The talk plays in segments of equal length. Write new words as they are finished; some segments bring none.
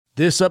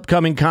This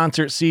upcoming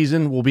concert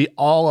season will be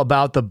all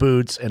about the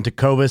boots, and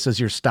Tecovas is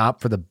your stop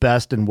for the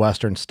best in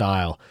Western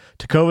style.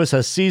 Tecovas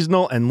has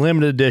seasonal and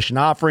limited edition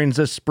offerings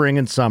this spring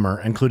and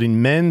summer,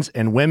 including men's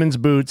and women's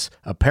boots,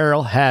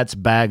 apparel, hats,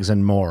 bags,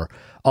 and more.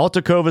 All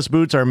Tecovas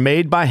boots are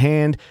made by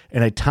hand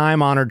in a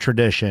time-honored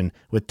tradition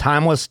with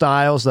timeless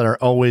styles that are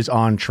always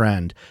on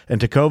trend. And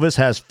Tecovas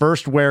has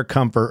first wear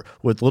comfort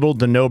with little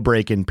to no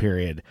break-in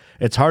period.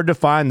 It's hard to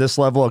find this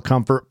level of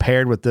comfort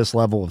paired with this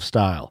level of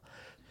style.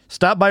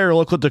 Stop by your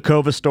local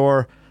Tecovas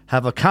store,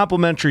 have a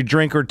complimentary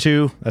drink or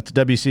two, that's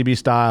WCB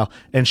style,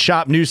 and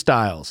shop new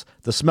styles.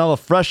 The smell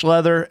of fresh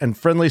leather and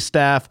friendly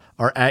staff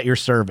are at your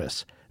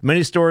service.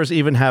 Many stores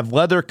even have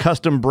leather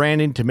custom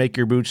branding to make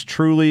your boots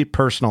truly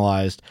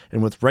personalized.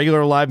 And with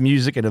regular live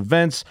music and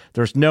events,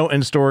 there's no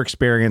in-store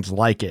experience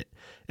like it.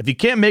 If you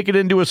can't make it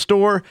into a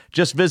store,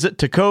 just visit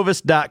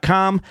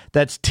tecovas.com.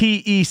 That's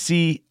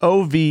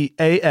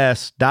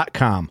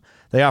TECOVAS.com.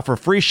 They offer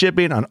free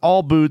shipping on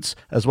all boots,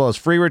 as well as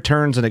free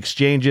returns and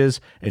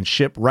exchanges, and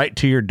ship right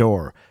to your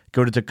door.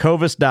 Go to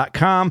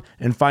tecovas.com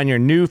and find your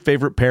new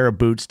favorite pair of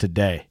boots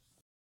today.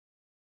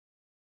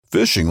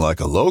 Fishing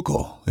like a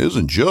local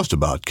isn't just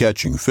about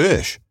catching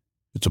fish.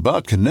 It's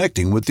about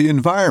connecting with the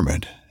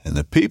environment and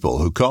the people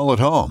who call it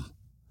home.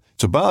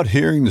 It's about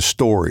hearing the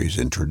stories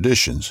and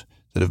traditions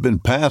that have been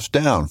passed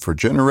down for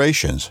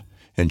generations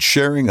and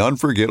sharing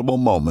unforgettable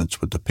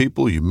moments with the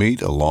people you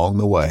meet along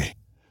the way.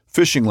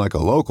 Fishing like a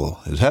local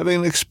is having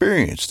an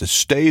experience that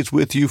stays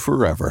with you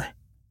forever.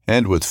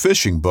 And with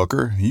Fishing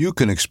Booker, you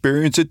can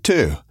experience it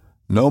too,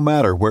 no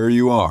matter where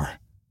you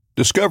are.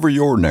 Discover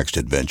your next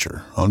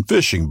adventure on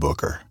Fishing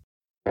Booker.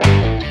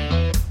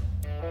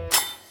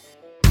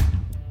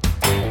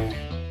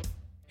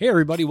 Hey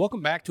everybody,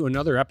 welcome back to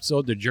another episode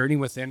of the Journey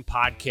Within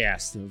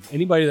podcast. If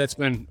anybody that's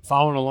been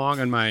following along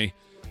on my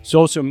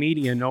social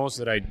media knows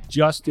that I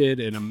just did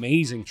an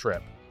amazing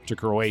trip to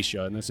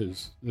Croatia, and this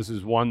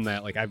is one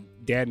that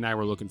Dad and I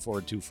were looking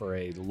forward to for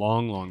a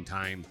long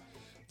time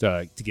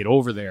to get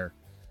over there,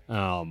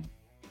 and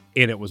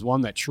it was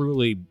one that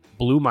truly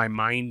blew my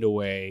mind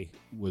away.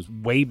 Was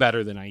way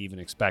better than I even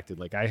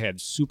expected. I had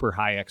super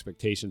high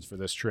expectations for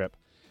this trip,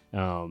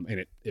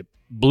 and it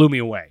blew me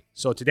away.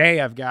 So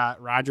today I've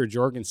got Roger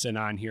Jorgensen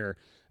on here,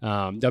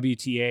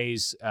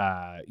 WTA's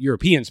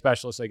European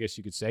specialist, I guess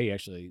you could say. He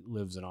actually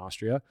lives in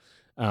Austria,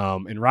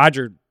 and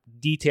Roger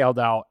detailed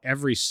out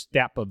every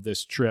step of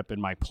this trip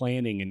and my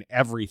planning and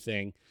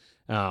everything.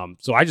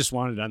 So I just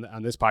wanted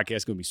on this podcast,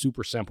 it's going to be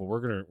super simple. We're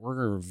gonna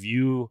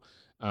review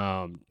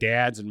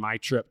Dad's and my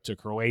trip to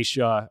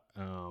Croatia.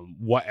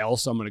 What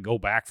else I'm going to go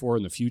back for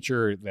in the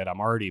future that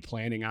I'm already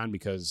planning on,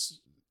 because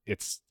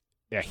it's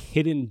a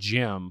hidden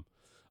gem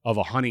of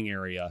a hunting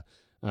area.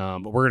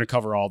 But we're going to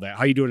cover all that.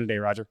 How you doing today,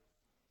 Roger?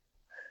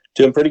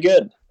 Doing pretty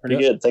good.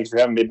 Good. Thanks for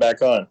having me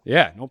back on.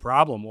 Yeah, no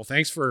problem. Well,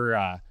 thanks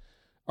for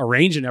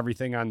arranging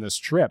everything on this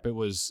trip. It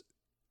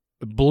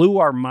blew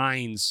our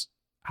minds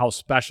how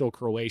special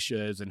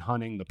Croatia is in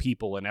hunting, the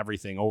people and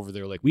everything over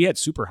there. We had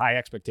super high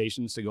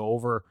expectations to go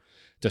over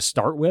to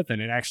start with,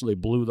 and it actually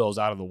blew those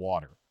out of the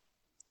water.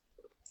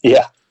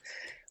 Yeah.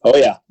 Oh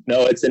yeah.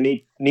 No, it's a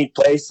neat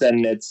place,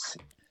 and it's,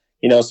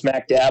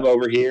 smack dab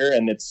over here,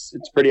 and it's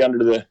pretty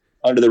under the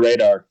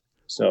radar.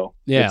 So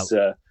yeah,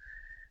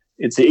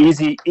 it's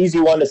an easy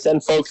one to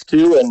send folks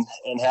to and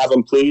have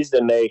them pleased.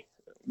 And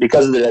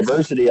because of the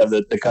diversity of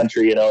the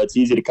country, it's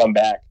easy to come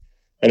back.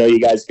 I know you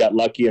guys got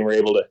lucky and were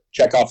able to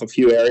check off a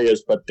few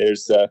areas, but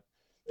there's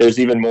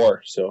even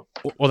more. So,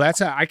 well, that's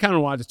how I kind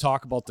of wanted to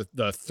talk about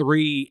the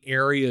three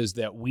areas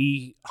that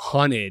we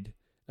hunted,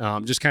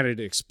 just kind of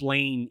to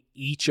explain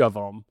each of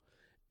them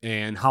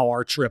and how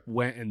our trip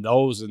went in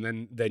those,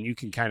 and then you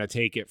can kind of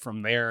take it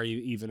from there,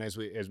 even as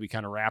we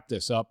kind of wrap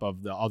this up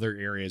of the other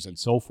areas and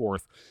so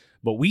forth.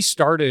 But we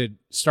started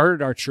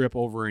our trip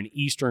over in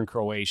eastern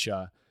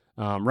Croatia,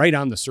 right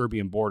on the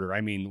Serbian border. I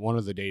mean, one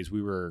of the days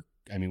we were,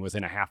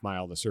 within a half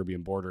mile of the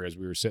Serbian border, as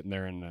we were sitting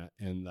there in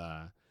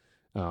the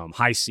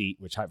high seat,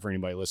 which for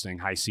anybody listening,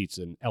 high seat's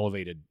an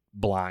elevated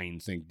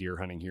blind. Think deer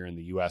hunting here in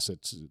the U.S.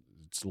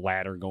 It's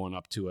ladder going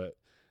up to it.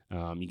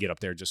 You get up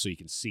there just so you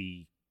can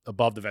see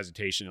above the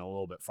vegetation a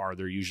little bit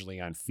farther, usually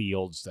on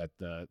fields that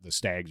the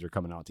stags are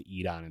coming out to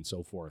eat on and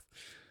so forth.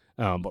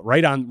 But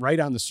right on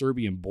the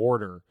Serbian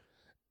border.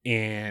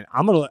 And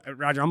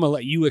Roger, I'm gonna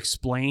let you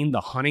explain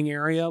the hunting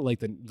area,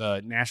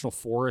 the national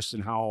forest,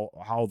 and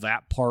how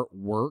that part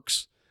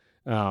works,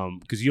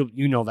 because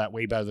you know that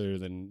way better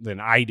than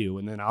I do,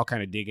 and then I'll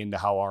kind of dig into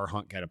how our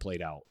hunt kind of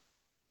played out.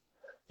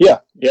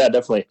 Yeah,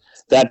 definitely.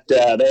 That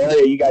the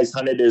area you guys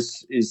hunted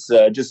is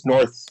just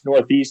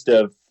northeast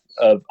of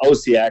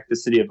Osijek, the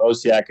city of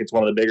Osijek. It's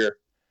one of the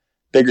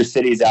bigger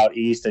cities out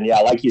east, and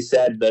yeah, like you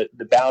said, the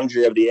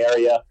boundary of the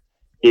area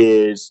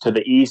is to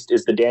the east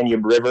is the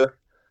Danube River.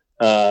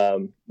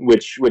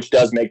 Which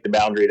does make the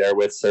boundary there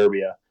with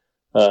Serbia.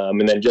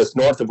 And then just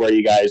north of where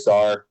you guys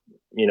are,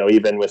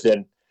 even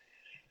within,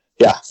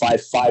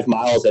 5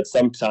 miles at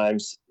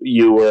sometimes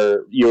you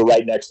were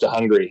right next to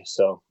Hungary.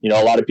 So,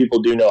 a lot of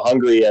people do know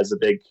Hungary as a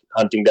big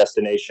hunting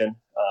destination,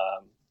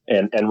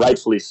 and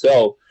rightfully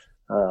so.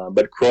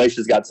 but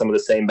Croatia's got some of the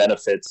same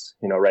benefits,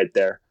 right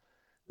there.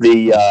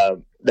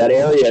 That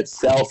area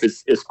itself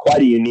is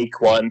quite a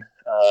unique one.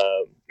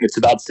 It's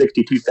about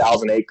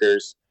 62,000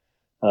 acres,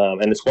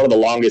 and it's one of the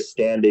longest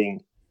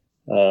standing,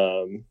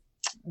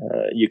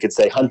 you could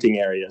say, hunting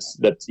areas.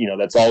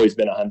 That's always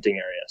been a hunting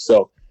area.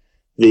 So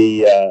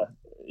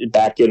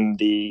back in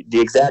the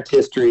exact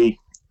history,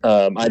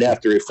 I'd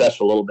have to refresh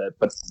a little bit,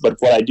 but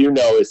what I do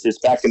know is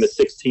back in the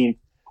 1600s,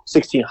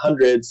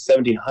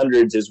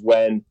 1700s is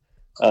when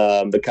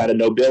the kind of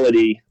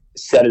nobility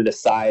set it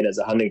aside as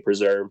a hunting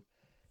preserve.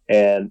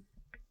 And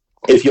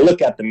if you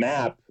look at the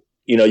map,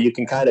 you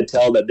can kind of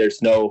tell that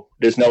there's no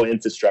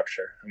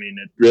infrastructure. I mean,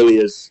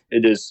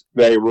 it is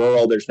very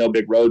rural. There's no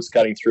big roads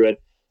cutting through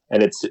it,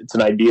 and it's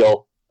an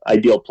ideal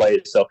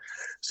place. So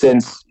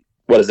since,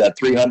 what is that,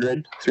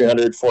 300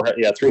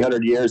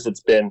 years,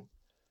 it's been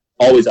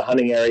always a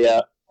hunting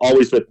area,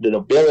 always with the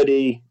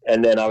nobility.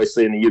 And then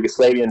obviously in the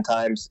Yugoslavian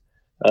times,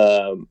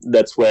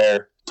 that's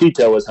where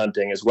Tito was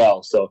hunting as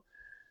well. So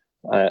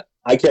I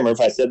can't remember if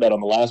I said that on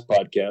the last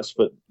podcast,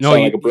 but no,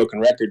 like a broken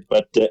record.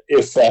 But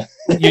if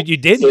you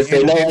did, if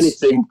they know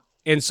anything,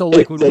 and so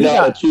like when they we know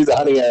how to choose a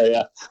hunting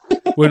area.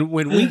 when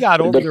we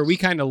got over there, we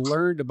kind of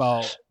learned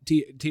about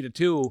Tito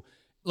too.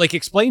 Like,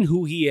 explain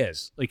who he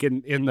is, like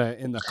in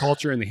the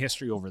culture and the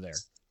history over there.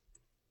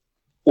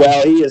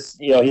 Well, he is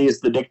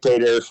the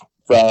dictator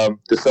from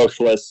the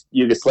socialist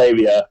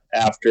Yugoslavia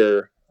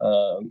after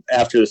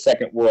the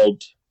Second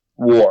World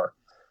War.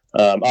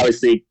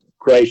 Obviously,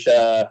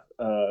 Croatia,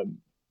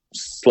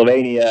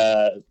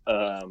 Slovenia,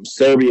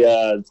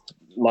 Serbia,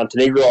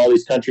 Montenegro, all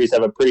these countries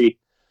have a pretty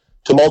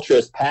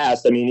tumultuous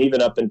past. I mean,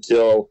 even up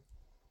until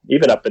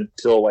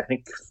I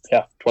think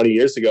 20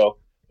 years ago.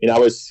 When I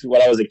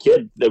was a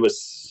kid, there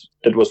was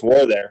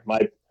war there.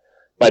 My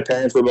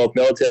parents were both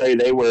military.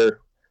 They were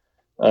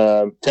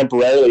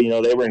temporarily,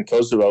 they were in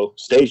Kosovo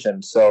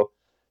stationed. So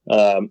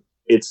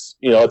it's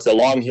a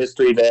long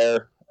history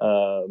there.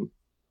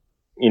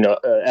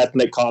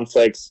 Ethnic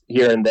conflicts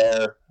here and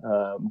there.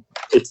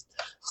 It's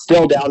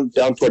still down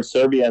towards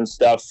Serbia and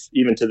stuff.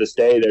 Even to this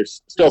day,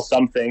 there's still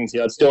some things.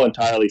 It's still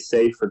entirely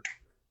safe for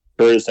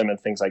tourism and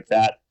things like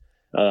that.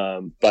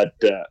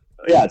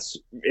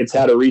 It's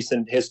had a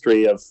recent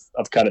history of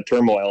kind of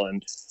turmoil,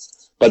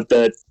 but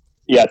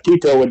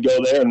Tito would go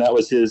there, and that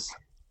was his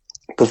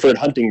preferred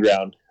hunting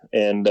ground.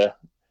 And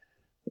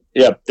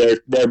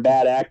they're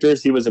bad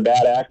actors. He was a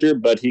bad actor,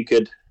 but he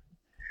could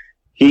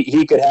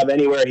have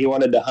anywhere he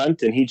wanted to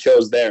hunt, and he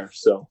chose there.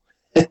 So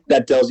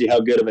that tells you how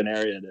good of an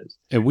area it is.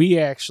 And we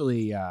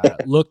actually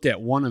looked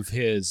at one of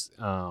his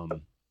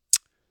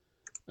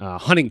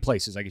hunting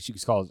places, I guess you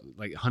could call it,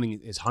 like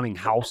his hunting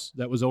house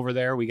that was over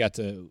there. We got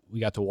to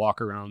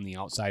walk around the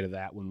outside of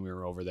that when we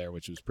were over there,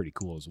 which was pretty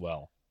cool as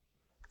well.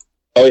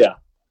 Oh yeah.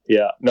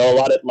 No, a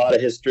lot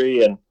of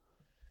history, and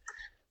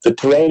the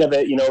terrain of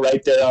it.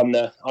 Right there on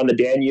the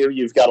Danube,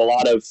 you've got a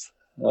lot of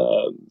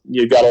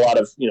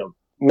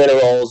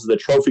minerals. The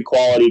trophy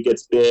quality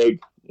gets big.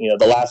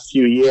 The last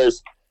few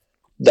years,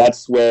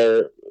 that's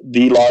where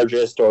the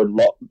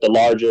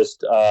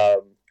largest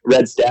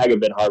red stag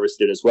have been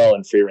harvested as well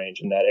in free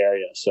range in that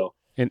area. So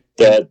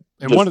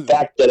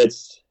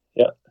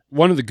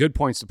one of the good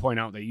points to point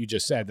out that you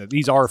just said, that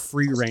these are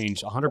free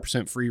range,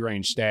 100% free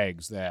range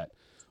stags that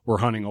we're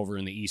hunting over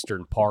in the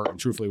eastern part, and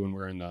truthfully when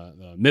we're in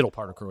the middle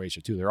part of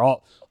Croatia too. They're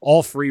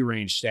all free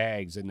range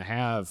stags, and to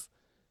have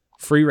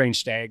free range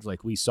stags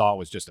like we saw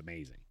was just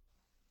amazing.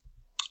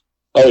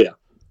 Oh yeah.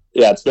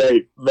 Yeah, it's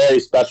very,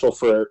 very special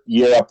for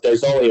Europe.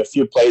 There's only a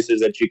few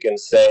places that you can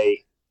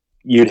say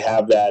you'd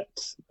have that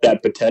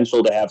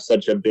potential to have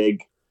such a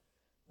big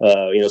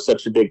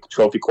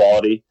trophy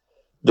quality.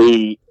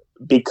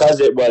 Because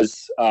it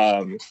was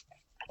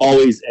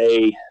always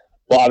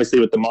obviously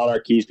with the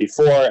monarchies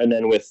before, and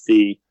then with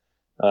the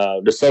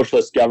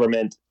socialist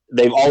government,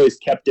 they've always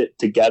kept it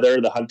together,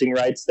 the hunting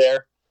rights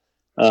there.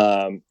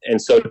 And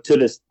so to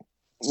this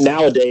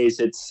nowadays,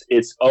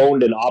 it's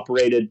owned and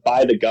operated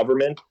by the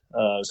government.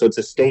 So it's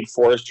a state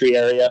forestry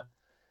area.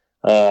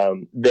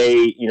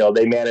 They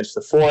manage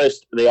the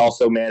forest. They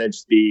also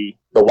manage the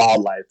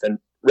wildlife, and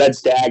red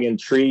stag and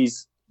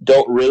trees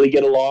don't really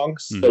get along.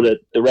 So that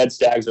the red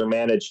stags are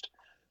managed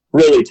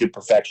really to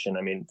perfection.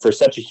 I mean, for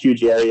such a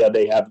huge area,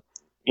 they have,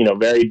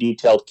 very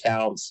detailed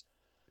counts.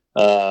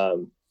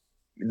 They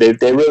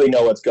really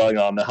know what's going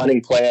on. The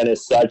hunting plan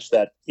is such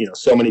that,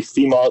 so many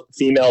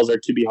females are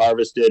to be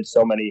harvested,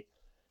 so many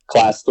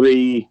class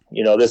 3,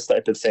 this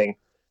type of thing,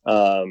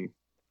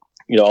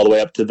 all the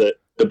way up to the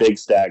big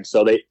stag.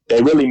 So they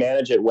really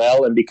manage it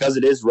well. And because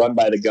it is run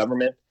by the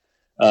government,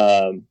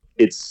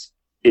 it's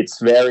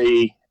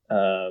very,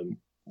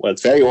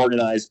 it's very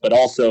organized, but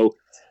also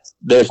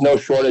there's no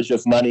shortage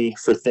of money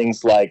for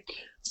things like,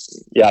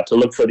 to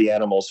look for the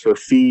animals, for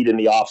feed in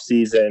the off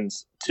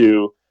seasons,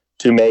 to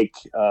make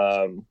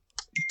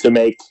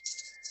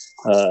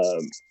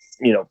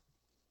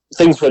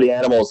things for the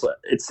animals.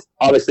 It's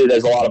obviously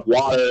there's a lot of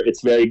water.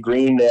 It's very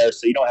green there.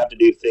 So you don't have to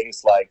do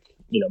things like,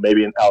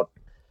 maybe out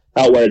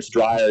where it's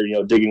drier,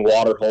 digging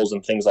water holes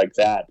and things like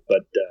that.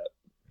 But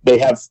they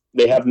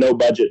have no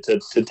budget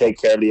to take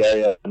care of the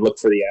area and look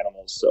for the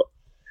animals. So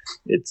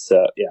it's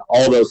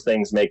all those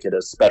things make it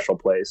a special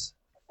place.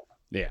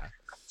 Yeah.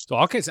 So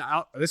okay, so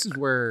this is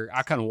where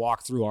I kind of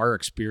walk through our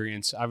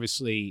experience.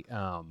 Obviously,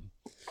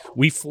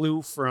 we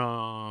flew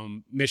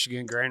from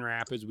Michigan, Grand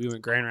Rapids. We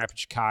went Grand Rapids,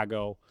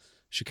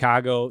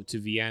 Chicago to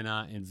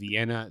Vienna, and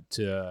Vienna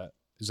to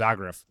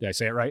Zagreb. Did I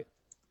say it right?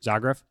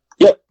 Zagreb?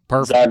 Yep.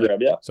 Perfect. Zagreb,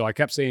 yeah. So I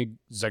kept saying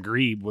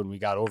Zagreb when we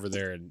got over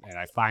there, and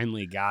I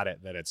finally got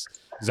it that it's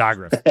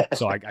Zagreb.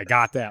 So I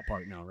got that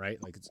part now,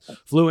 right? Like it's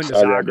flew into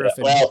Zagreb.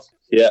 Yeah. Well,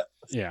 yeah.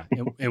 Yeah.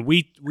 And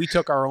we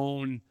took our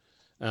own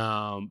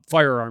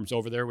firearms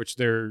over there, which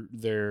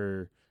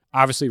they're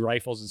obviously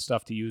rifles and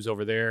stuff to use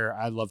over there.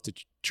 I love to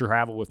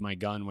travel with my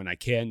gun when I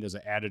can. Does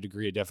it add a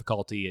degree of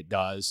difficulty? It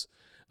does.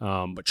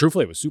 But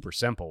truthfully, it was super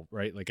simple,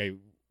 right? Like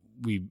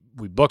we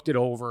booked it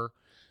over.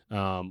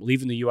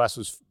 Leaving the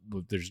U.S.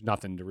 there's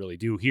nothing to really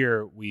do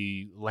here.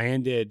 We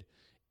landed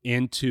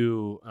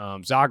into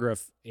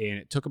Zagreb, and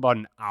it took about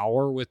an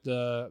hour with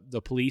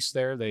the police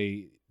there.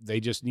 They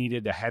just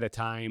needed ahead of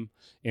time,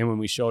 and when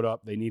we showed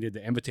up, they needed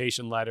the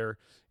invitation letter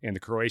and the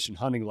Croatian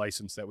hunting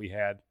license that we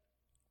had,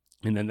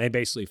 and then they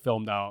basically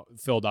filled out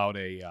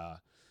a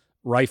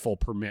rifle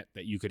permit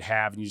that you could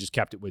have, and you just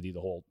kept it with you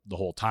the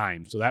whole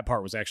time. So that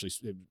part was actually,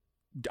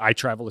 I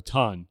traveled a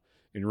ton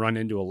and run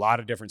into a lot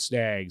of different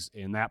stags,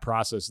 and that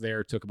process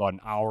there took about an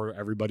hour.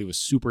 Everybody was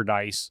super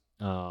nice,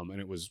 and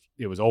it was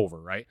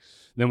over, right?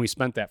 Then we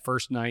spent that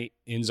first night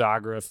in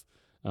Zagreb,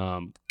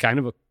 kind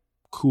of a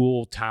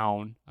cool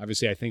town.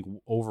 Obviously, I think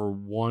over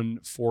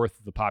 1/4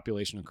 of the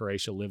population of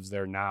Croatia lives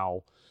there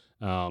now,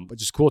 but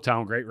just cool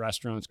town, great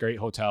restaurants, great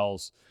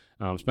hotels.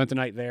 Spent the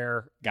night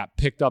there, got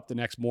picked up the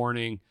next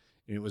morning.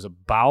 And it was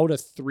about a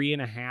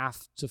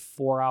 3.5 to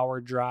 4 hour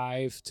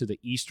drive to the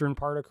eastern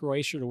part of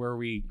Croatia to where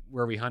we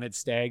hunted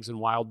stags and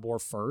wild boar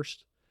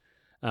first.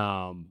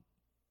 Again,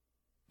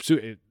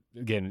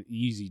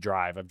 easy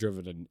drive. I've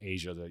driven in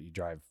Asia that you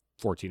drive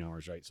 14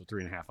 hours, right? So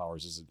 3.5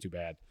 hours isn't too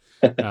bad.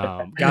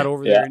 Got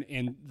over there,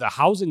 and the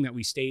housing that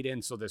we stayed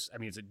in. So it's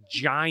a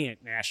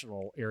giant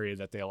national area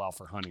that they allow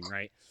for hunting,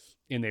 right?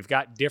 And they've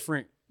got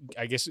different,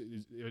 I guess,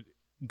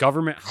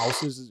 government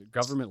houses,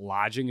 government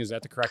lodging. Is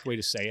that the correct way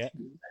to say it?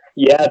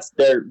 Yeah, it's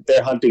they're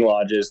hunting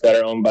lodges that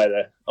are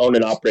owned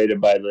and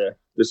operated by the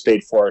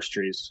state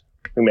forestries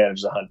who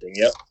manage the hunting.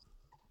 Yep.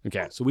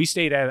 Okay, so we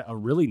stayed at a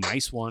really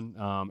nice one.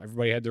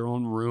 Everybody had their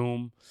own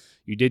room.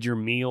 You did your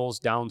meals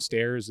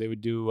downstairs. They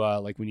would do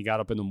like when you got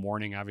up in the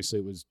morning. Obviously,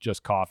 it was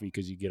just coffee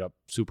because you get up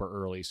super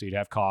early, so you'd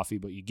have coffee.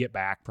 But you get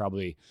back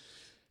probably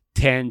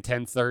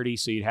 10:30,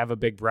 so you'd have a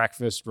big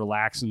breakfast,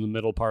 relax in the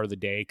middle part of the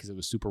day because it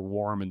was super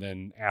warm, and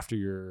then after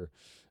your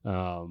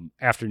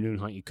afternoon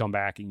hunt, you come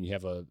back and you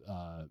have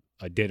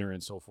a dinner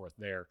and so forth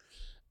there.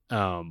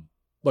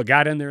 But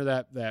got in there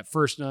that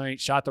first night,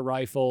 shot the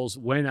rifles,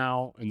 went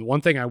out, and the one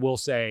thing I will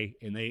say,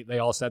 and they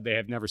all said they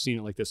have never seen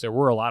it like this, there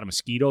were a lot of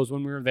mosquitoes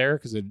when we were there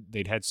because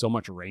they'd had so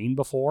much rain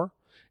before,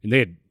 and they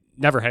had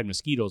never had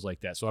mosquitoes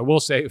like that. So I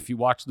will say, if you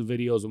watch the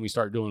videos when we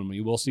start doing them,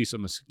 you will see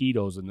some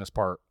mosquitoes in this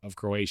part of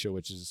Croatia,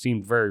 which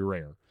seemed very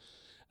rare.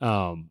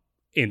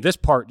 In this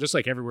part, just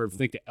like everywhere, if you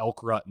think the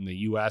elk rut in the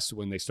U.S.,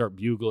 when they start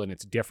bugling,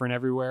 it's different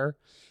everywhere.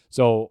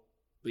 So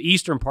the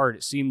eastern part,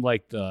 it seemed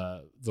like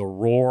the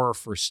roar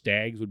for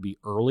stags would be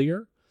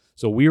earlier.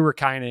 So we were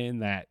kind of in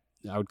that,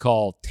 I would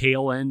call,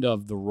 tail end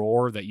of the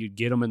roar, that you'd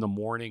get them in the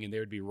morning and they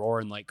would be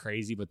roaring like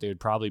crazy, but they would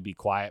probably be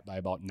quiet by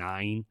about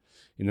 9.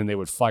 And then they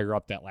would fire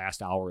up that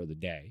last hour of the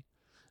day.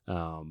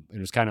 And it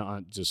was kind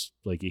of just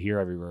like you hear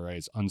everywhere, right?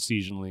 It's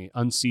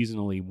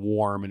unseasonally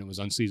warm, and it was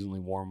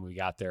unseasonally warm when we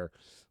got there.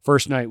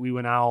 First night we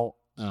went out,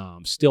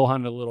 still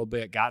hunted a little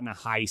bit, got in a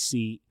high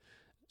seat,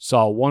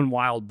 saw one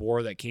wild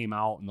boar that came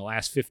out in the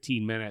last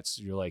 15 minutes.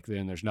 You're like,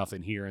 then there's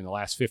nothing here. In the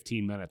last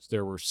 15 minutes,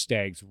 there were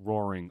stags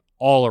roaring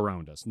all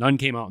around us. None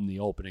came out in the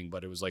opening,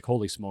 but it was like,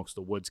 holy smokes,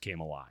 the woods came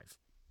alive.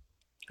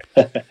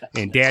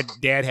 And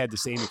dad had the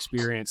same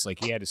experience.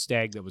 Like, he had a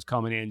stag that was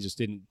coming in, just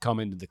didn't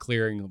come into the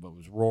clearing, but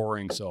was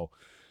roaring. So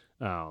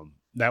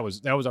that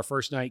was our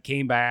first night.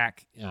 Came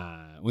back,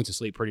 went to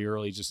sleep pretty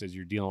early, just as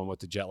you're dealing with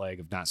the jet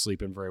lag of not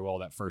sleeping very well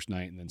that first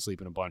night, and then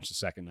sleeping a bunch the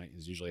second night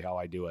is usually how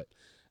I do it.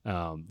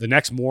 The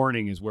next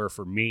morning is where,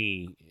 for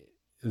me,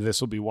 this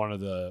will be one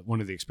of the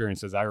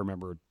experiences I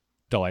remember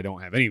until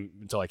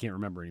I can't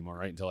remember anymore,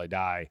 right? Until I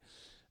die.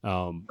 It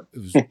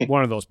was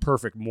one of those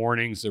perfect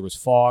mornings. There was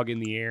fog in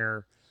the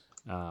air.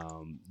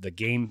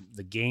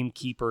 The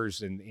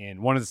gamekeepers, and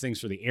one of the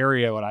things for the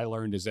area, what I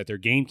learned is that they're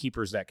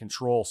gamekeepers that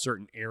control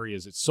certain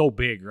areas. It's so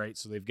big, right?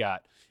 So they've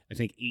got, I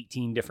think,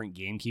 18 different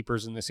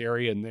gamekeepers in this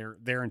area, and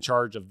they're in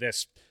charge of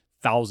this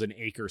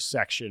 1,000-acre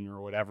section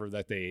or whatever,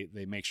 that they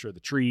make sure the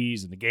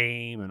trees and the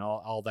game and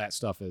all that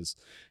stuff is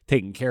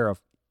taken care of.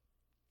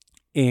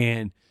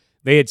 And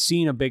they had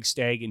seen a big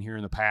stag in here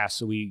in the past,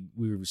 so we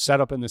were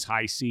set up in this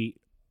high seat,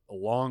 a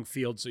long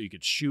field, so you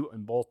could shoot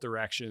in both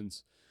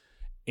directions,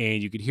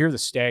 and you could hear the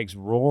stags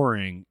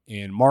roaring.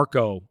 And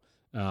Marco,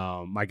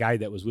 my guide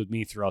that was with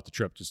me throughout the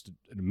trip, just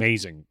an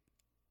amazing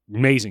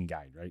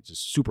guide, right?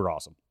 Just super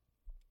awesome.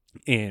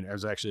 And I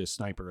was actually a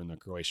sniper in the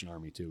Croatian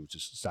army too,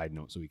 just a side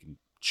note, so we can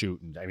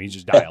shoot. And I mean, he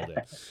just dialed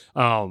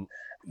in.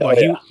 But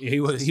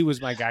he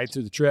was my guide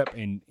through the trip,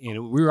 and we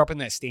were up in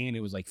that stand.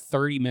 It was like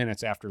 30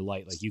 minutes after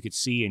light, like you could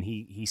see, and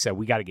he said,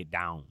 we got to get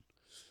down.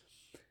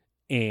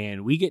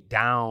 And we get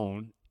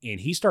down, and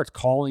he starts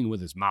calling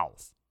with his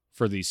mouth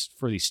for these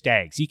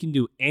stags. He can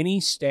do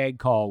any stag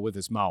call with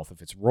his mouth.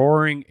 If it's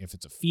roaring, if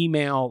it's a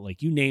female,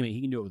 like you name it,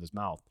 he can do it with his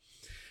mouth.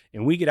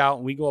 And we get out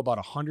and we go about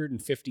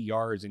 150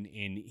 yards, and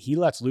he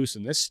lets loose,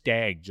 and this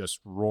stag just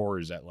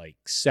roars at like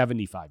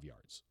 75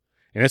 yards.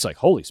 And it's like,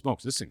 holy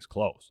smokes, this thing's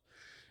close.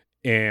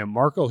 And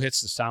Marco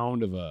hits the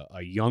sound of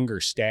a younger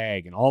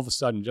stag, and all of a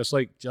sudden, just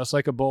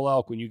like a bull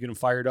elk, when you get them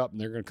fired up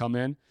and they're going to come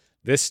in,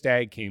 this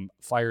stag came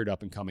fired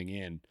up and coming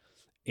in.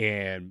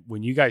 And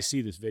when you guys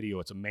see this video,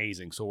 it's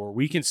amazing. So where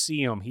we can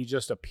see him, he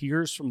just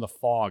appears from the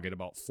fog at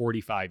about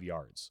 45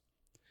 yards.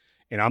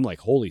 And I'm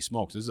like, holy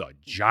smokes, this is a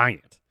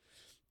giant.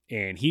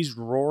 And he's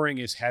roaring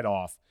his head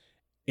off,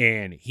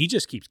 and he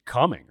just keeps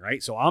coming,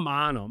 right? So I'm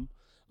on him.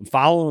 I'm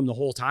following him the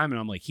whole time, and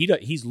I'm like,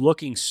 he's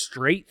looking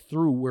straight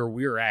through where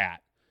we're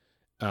at.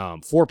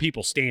 4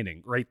 people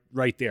standing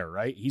right there,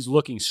 right? He's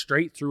looking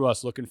straight through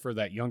us, looking for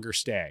that younger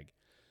stag.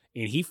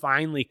 And he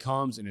finally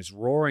comes and is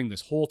roaring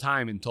this whole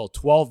time until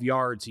 12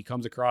 yards. He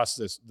comes across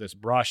this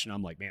brush, and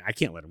I'm like, man, I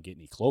can't let him get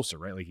any closer,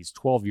 right? Like, he's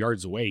 12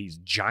 yards away. He's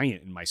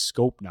giant in my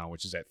scope now,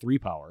 which is at 3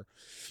 power.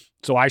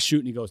 So I shoot,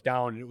 and he goes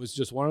down. And it was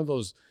just one of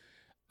those,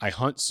 I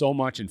hunt so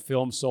much and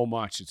film so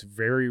much. It's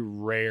very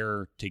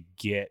rare to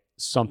get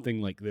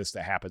something like this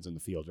that happens in the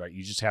field, right?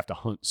 You just have to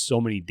hunt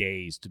so many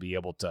days to be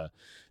able to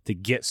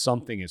get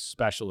something as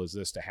special as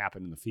this to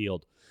happen in the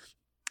field.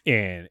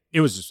 And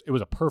it was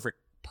a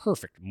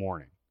perfect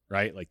morning,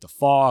 right? Like the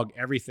fog,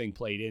 everything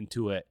played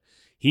into it.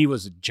 He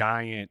was a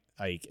giant.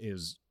 Like,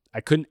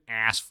 I couldn't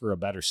ask for a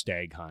better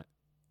stag hunt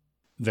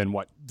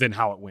than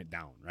how it went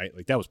down, right?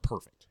 Like, that was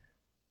perfect.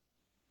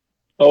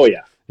 Oh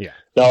yeah. Yeah.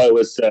 No, it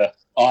was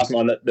awesome.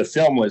 On the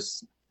film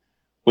was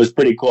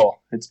pretty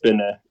cool. It's been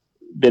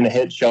a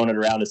hit, showing it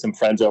around to some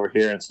friends over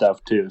here and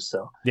stuff too.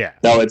 So yeah.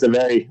 No, it's a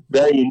very,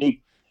 very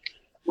unique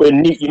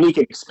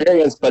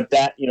experience, but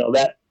that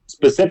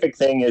specific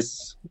thing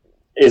is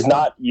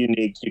not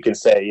unique, you can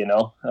say,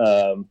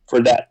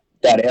 for that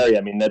area.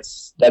 I mean,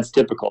 that's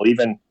typical.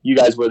 Even you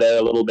guys were there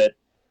a little bit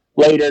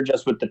later,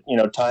 just with the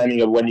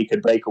timing of when you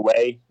could break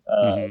away.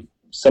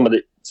 Some of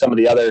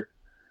the other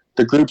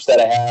groups that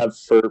I have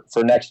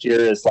for next year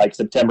is like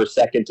September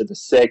 2nd to the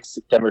 6th,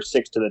 September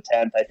 6th to the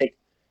 10th. I think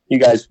you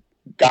guys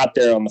got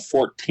there on the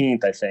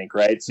 14th, I think,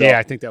 right? So, yeah,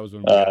 I think that was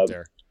when we got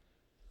there.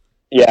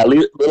 Yeah, a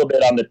little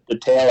bit on the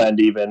tail end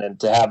even, and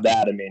to have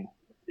that, I mean,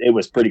 it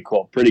was pretty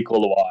cool to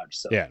watch.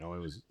 So. Yeah, no,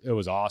 it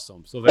was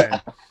awesome. So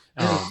then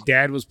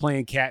Dad was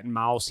playing cat and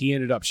mouse. He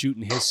ended up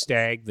shooting his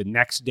stag the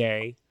next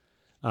day.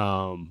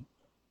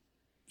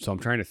 So I'm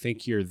trying to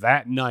think here.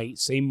 That night,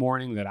 same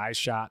morning that I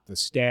shot the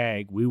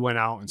stag, we went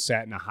out and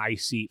sat in a high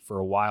seat for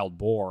a wild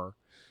boar.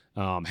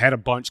 Had a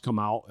bunch come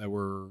out that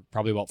were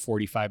probably about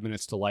 45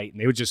 minutes to light.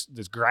 And they would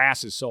this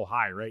grass is so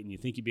high, right? And you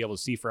think you'd be able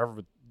to see forever,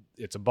 but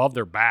it's above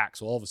their back.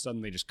 So all of a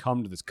sudden they just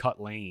come to this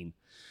cut lane.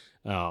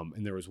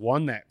 And there was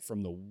one that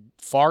from the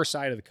far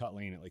side of the cut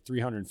lane at like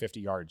 350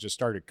 yards just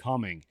started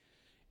coming.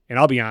 And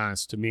I'll be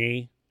honest, to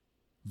me,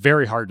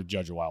 very hard to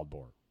judge a wild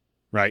boar,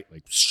 right?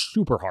 Like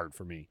super hard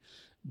for me.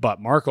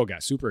 But Marco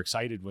got super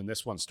excited when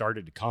this one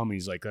started to come.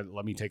 He's like,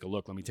 let me take a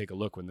look.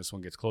 When this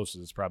one gets closer,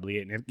 that's probably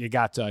it. And it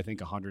got to, I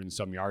think, 100 and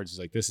some yards. He's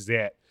like, this is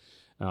it.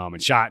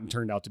 And shot and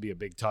turned out to be a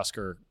big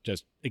tusker.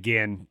 Just,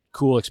 again,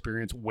 cool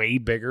experience. Way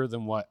bigger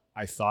than what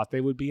I thought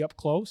they would be up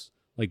close,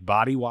 like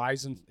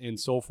body-wise and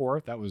so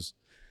forth. That was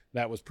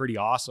pretty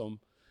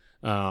awesome.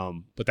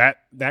 But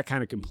that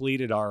kind of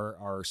completed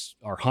our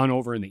hunt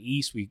over in the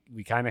east.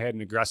 We kind of had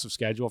an aggressive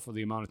schedule for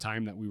the amount of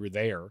time that we were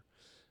there.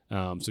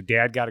 So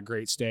Dad got a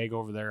great stag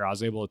over there. I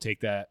was able to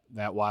take that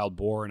wild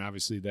boar and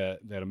obviously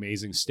that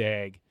amazing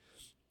stag.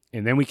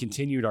 And then we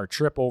continued our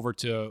trip over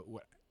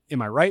to,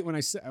 am I right when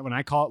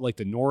I call it like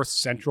the north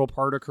central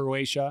part of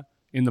Croatia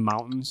in the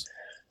mountains?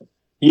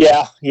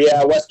 Yeah.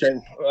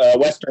 Western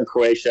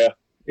Croatia.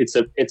 It's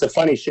a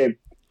funny shape.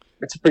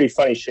 It's a pretty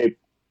funny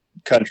shaped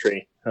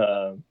country.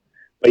 But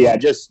yeah,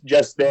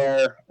 just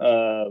there,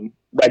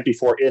 right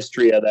before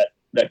Istria,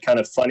 that kind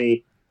of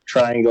funny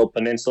triangle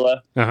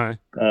peninsula. Uh-huh.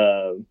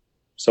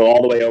 So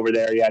all the way over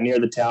there, yeah, near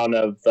the town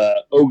of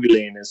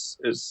Ogulin is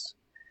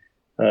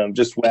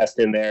just west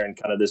in there, and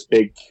kind of this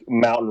big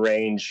mountain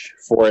range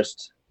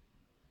forest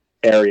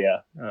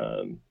area.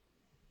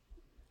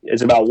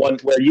 It's about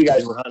where you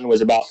guys were hunting was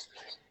about.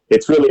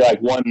 It's really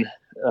like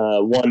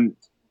one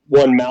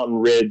mountain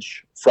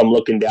ridge from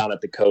looking down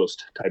at the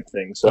coast type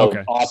thing. So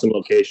okay. Awesome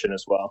location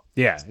as well.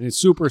 Yeah, and it's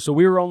super. So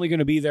we were only going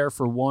to be there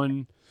for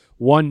one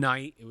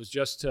night. It was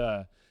just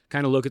to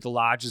kind of look at the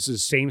lodge. This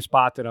is the same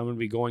spot that I'm going to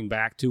be going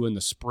back to in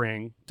the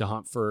spring to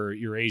hunt for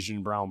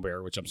Eurasian brown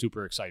bear, which I'm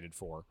super excited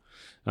for.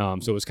 So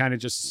it was kind of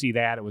just to see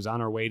that. It was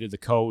on our way to the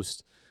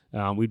coast.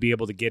 We'd be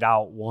able to get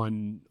out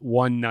one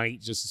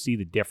night just to see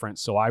the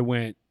difference. So I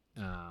went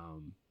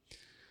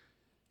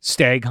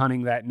stag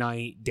hunting that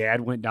night.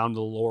 Dad went down to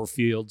the lower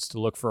fields to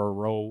look for a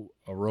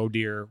roe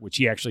deer, which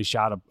he actually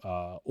shot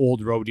a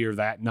old roe deer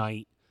that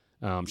night.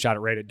 Shot it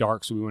right at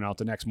dark, so we went out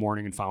the next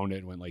morning and found it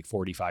and went like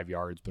 45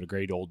 yards, but a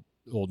great old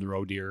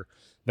roe deer.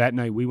 That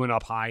night we went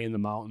up high in the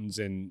mountains,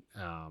 and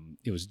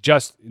it was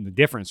just in the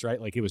difference, right?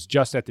 Like it was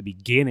just at the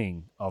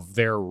beginning of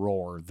their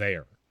roar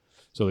there.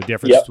 So the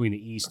difference between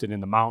the east and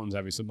in the mountains,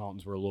 obviously the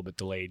mountains were a little bit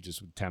delayed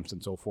just with temps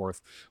and so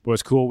forth. But it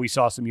was cool. We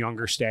saw some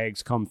younger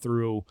stags come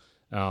through.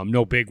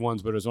 No big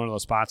ones, but it was one of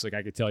those spots, like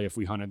I could tell you if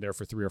we hunted there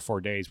for 3 or 4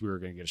 days, we were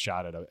going to get a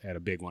shot at a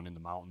big one in the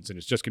mountains. And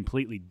it's just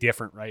completely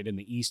different, right? In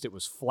the east, it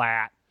was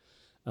flat,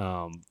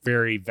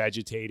 very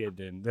vegetated,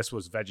 and this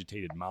was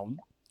vegetated mountain,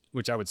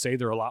 which I would say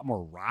there are a lot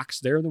more rocks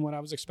there than what I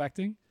was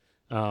expecting.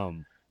 Yeah,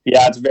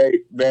 it's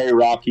very, very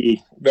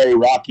rocky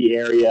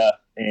area.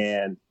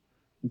 And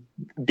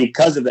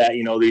because of that,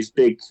 these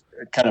big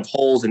kind of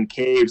holes and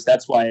caves,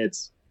 that's why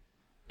it's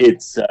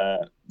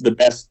the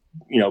best,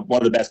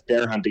 one of the best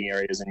bear hunting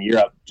areas in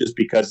Europe, just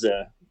because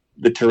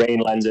the terrain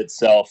lends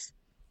itself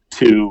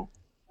to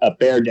a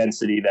bear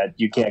density that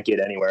you can't get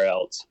anywhere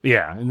else.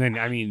 Yeah. And then,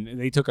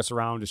 they took us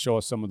around to show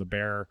us some of the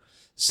bear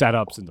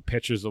setups and the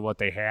pictures of what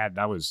they had.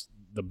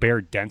 The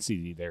bear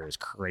density there is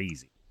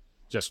crazy.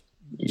 Just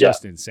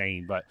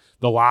insane. But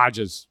the lodge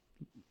is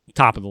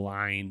top of the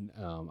line.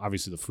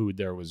 Obviously the food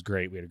there was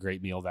great. We had a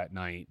great meal that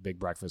night, big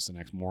breakfast the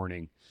next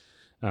morning.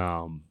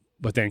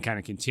 But then kind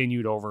of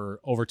continued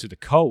over to the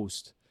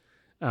coast.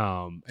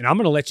 And I'm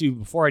going to let you,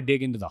 before I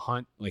dig into the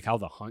hunt, like how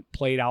the hunt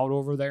played out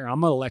over there,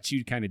 I'm going to let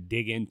you kind of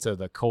dig into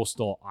the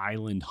coastal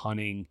island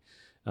hunting,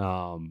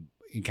 and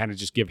kind of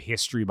just give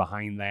history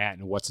behind that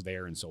and what's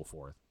there and so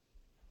forth.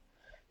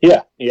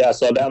 Yeah.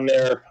 So down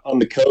there on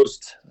the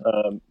coast,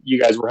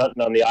 you guys were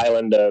hunting on the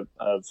island of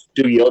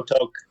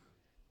Dugiotok,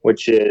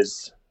 which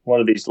is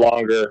one of these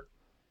longer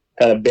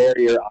kind of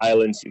barrier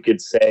islands, you could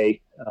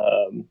say.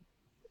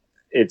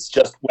 It's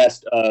just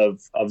west of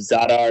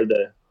Zadar.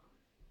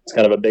 It's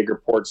kind of a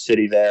bigger port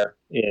city there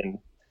in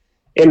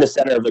the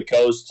center of the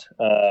coast.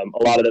 A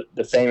lot of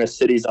the famous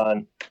cities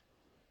or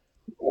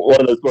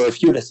a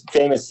few of the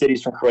famous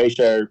cities from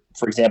Croatia are,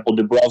 for example,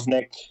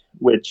 Dubrovnik,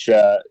 which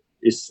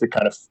is the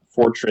kind of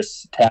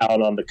fortress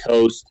town on the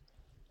coast.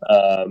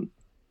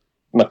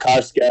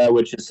 Makarska,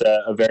 which is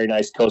a very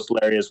nice coastal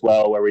area as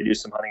well, where we do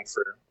some hunting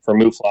for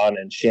mouflon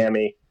and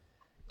chamois.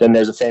 Then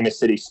there's a famous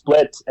city,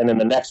 Split, and then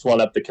the next one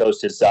up the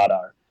coast is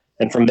Zadar.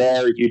 And from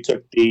there, you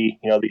took the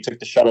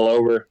shuttle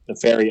over, the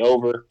ferry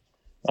over.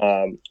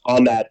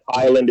 On that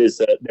island there's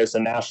a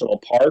national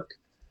park,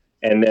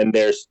 and then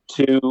there's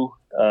two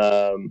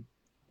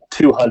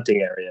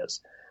hunting areas.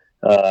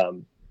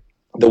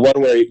 The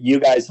one where you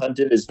guys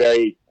hunted is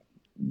very,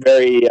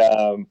 very,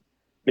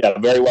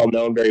 very well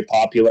known, very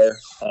popular.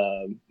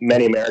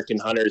 Many American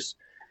hunters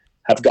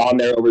have gone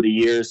there over the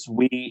years.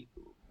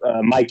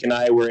 Mike and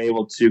I were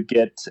able to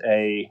get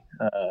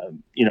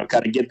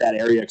get that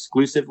area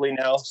exclusively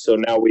now. So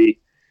now we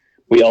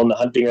own the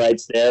hunting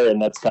rights there,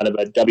 and that's kind of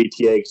a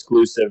WTA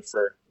exclusive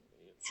for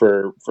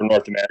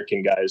North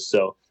American guys.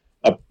 So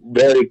a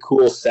very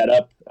cool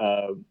setup,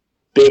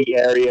 big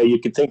area. You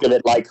could think of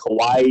it like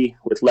Hawaii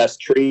with less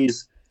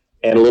trees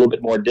and a little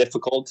bit more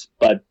difficult,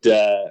 but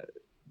the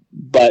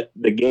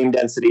game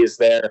density is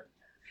there.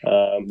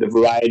 The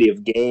variety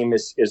of game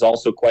is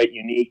also quite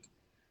unique.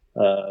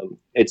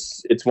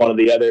 It's one of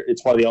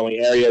the only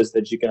areas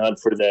that you can hunt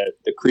for the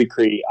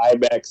Cree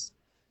ibex.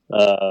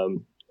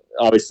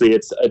 Obviously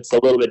it's a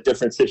little bit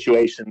different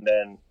situation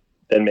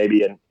than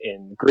maybe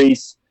in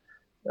Greece.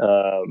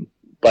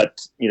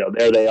 But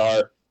there they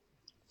are.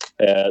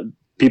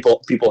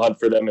 People hunt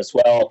for them as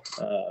well.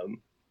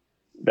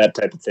 That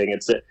type of thing.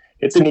 It's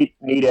a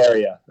neat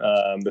area.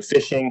 The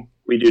fishing,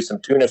 we do some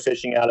tuna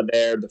fishing out of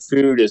there. The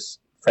food is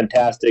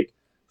fantastic,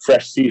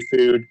 fresh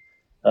seafood.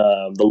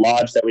 The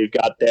lodge that we've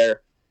got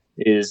there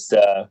is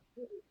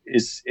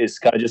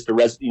kind of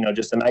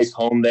just a nice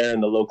home there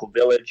in the local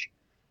village.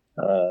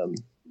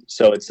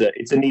 So it's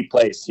a neat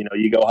place.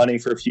 You go hunting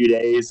for a few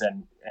days,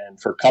 and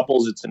for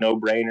couples, it's a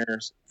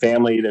no-brainer.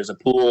 Family, there's a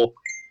pool.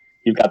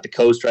 You've got the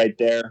coast right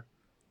there.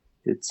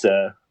 It's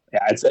a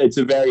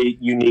very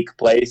unique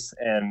place,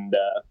 and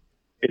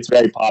it's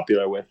very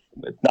popular with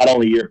not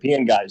only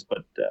European guys,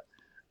 but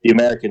the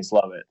Americans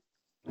love it.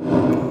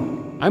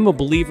 I'm a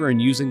believer in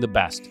using the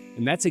best,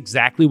 and that's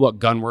exactly what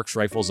Gunworks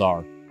rifles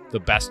are,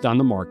 the best on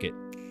the market.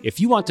 If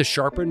you want to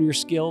sharpen your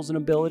skills and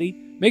ability,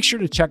 make sure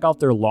to check out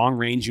their Long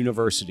Range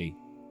University.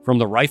 From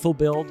the rifle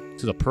build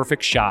to the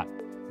perfect shot,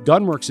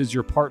 Gunworks is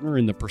your partner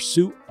in the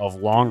pursuit of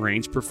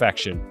long-range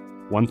perfection,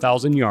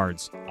 1,000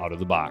 yards out of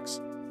the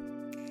box.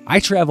 I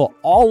travel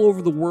all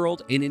over the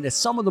world and into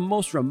some of the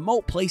most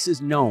remote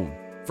places known.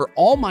 For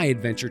all my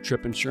adventure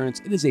trip insurance,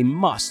 it is a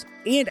must,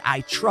 and I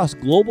trust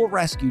Global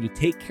Rescue to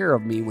take care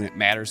of me when it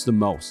matters the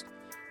most.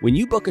 When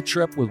you book a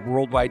trip with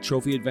Worldwide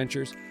Trophy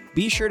Adventures,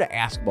 be sure to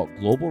ask about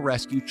Global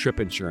Rescue Trip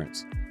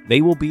Insurance.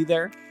 They will be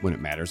there when it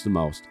matters the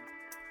most.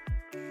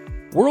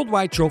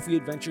 Worldwide Trophy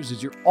Adventures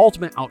is your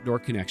ultimate outdoor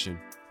connection.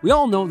 We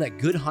all know that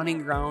good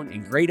hunting ground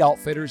and great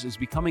outfitters is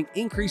becoming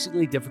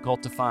increasingly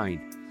difficult to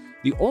find.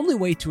 The only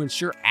way to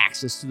ensure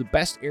access to the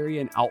best area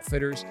and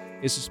outfitters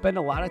is to spend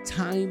a lot of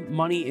time,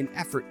 money, and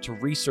effort to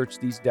research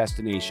these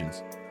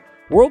destinations.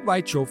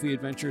 Worldwide Trophy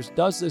Adventures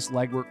does this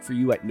legwork for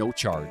you at no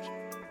charge.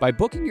 By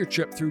booking your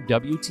trip through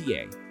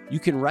WTA, you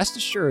can rest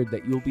assured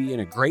that you'll be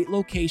in a great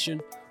location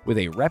with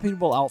a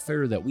reputable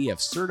outfitter that we have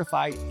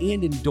certified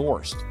and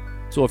endorsed.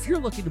 So if you're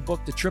looking to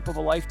book the trip of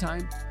a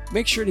lifetime,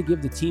 make sure to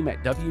give the team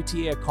at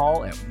WTA a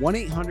call at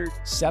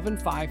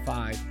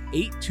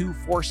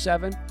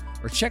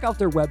 1-800-755-8247 or check out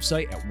their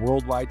website at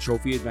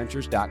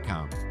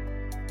worldwidetrophyadventures.com.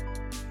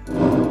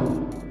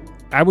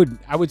 I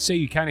would say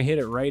you kind of hit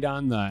it right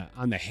on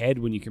the head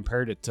when you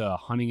compared it to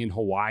hunting in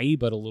Hawaii,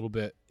 but a little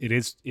bit it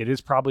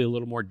is probably a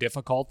little more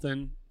difficult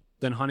than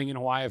hunting in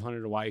Hawaii. I've hunted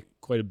in Hawaii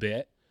quite a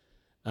bit.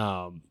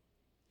 And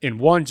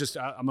one, just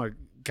I'm gonna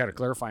kind of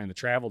clarify on the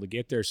travel to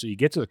get there. So you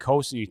get to the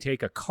coast and you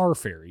take a car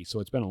ferry. So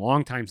it's been a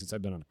long time since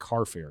I've been on a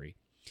car ferry,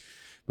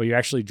 but you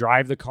actually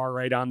drive the car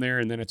right on there,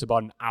 and then it's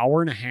about an hour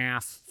and a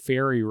half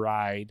ferry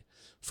ride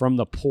from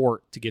the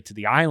port to get to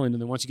the island.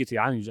 And then once you get to the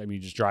island, you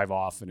just drive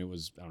off, and it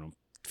was,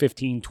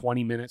 15,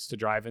 20 minutes to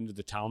drive into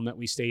the town that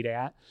we stayed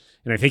at.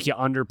 And I think you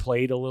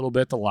underplayed a little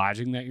bit the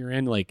lodging that you're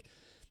in. Like,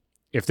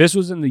 if this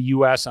was in the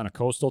U.S. on a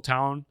coastal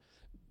town,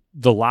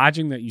 the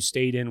lodging that you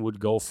stayed in would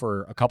go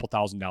for a couple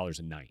 $1,000s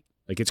a night.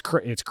 Like, it's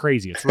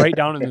crazy. It's right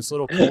down in this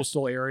little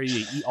coastal area.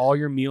 You eat all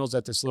your meals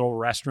at this little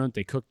restaurant.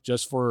 They cook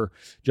just for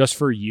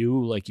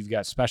you. Like, you've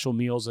got special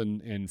meals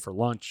and for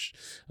lunch,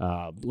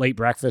 late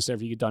breakfast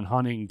after you get done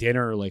hunting,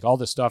 dinner, like all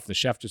this stuff. The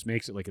chef just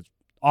makes it like it's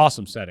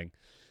awesome setting.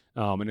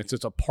 And it's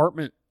this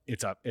apartment.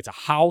 It's a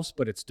house,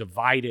 but it's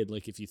divided.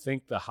 Like, if you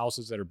think the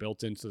houses that are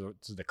built into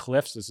the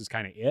cliffs, this is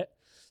kind of it.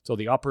 So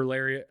the upper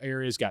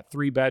area's got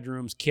 3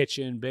 bedrooms,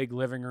 kitchen, big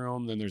living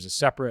room. Then there's a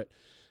separate,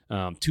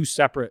 2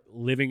 separate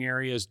living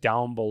areas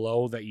down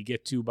below that you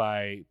get to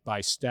by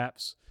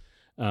steps.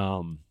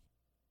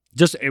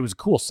 It was a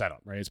cool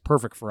setup, right? It's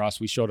perfect for us.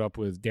 We showed up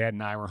with Dad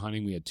and I were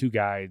hunting. We had 2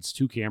 guides,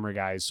 2 camera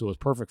guys. So it was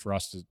perfect for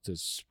us to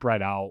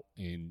spread out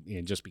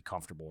and just be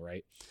comfortable,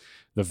 right?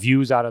 The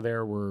views out of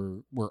there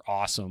were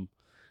awesome.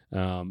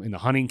 And the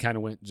hunting kind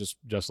of went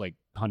just like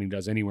hunting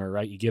does anywhere,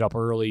 right? You get up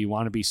early, you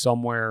want to be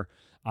somewhere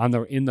and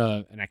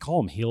I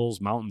call them hills,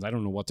 mountains. I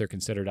don't know what they're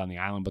considered on the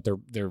island, but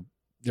they're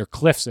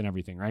cliffs and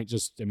everything, right?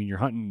 You're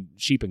hunting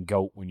sheep and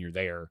goat when you're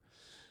there.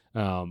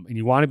 And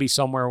you want to be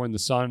somewhere when the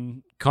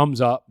sun comes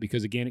up,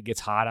 because again, it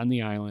gets hot on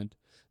the island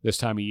this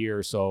time of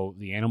year. So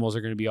the animals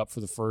are going to be up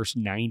for the first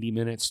 90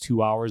 minutes,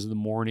 2 hours of the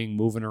morning,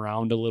 moving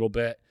around a little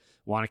bit.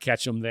 Want to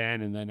catch them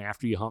then. And then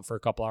after you hunt for a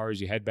couple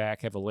hours, you head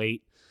back, have a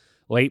late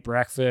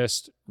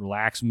breakfast,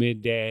 relax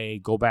midday,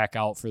 go back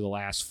out for the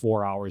last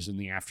 4 hours in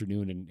the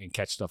afternoon and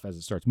catch stuff as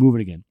it starts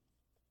moving again.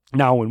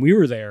 Now, when we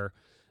were there,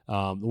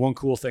 the one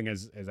cool thing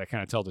as I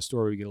kind of tell the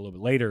story, we get a little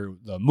bit later,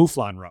 the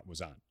mouflon rut was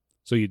on.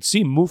 So you'd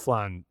see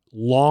mouflon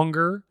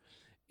longer.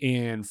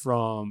 And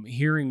from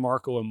hearing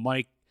Marco and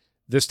Mike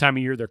this time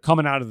of year, they're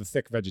coming out of the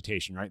thick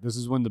vegetation, right? This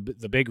is when the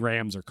big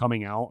rams are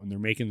coming out and they're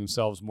making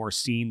themselves more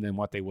seen than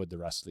what they would the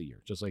rest of the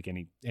year, just like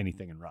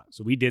anything in rut.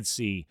 So we did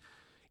see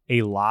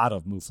a lot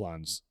of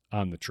mouflons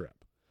on the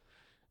trip.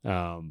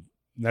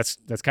 That's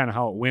kind of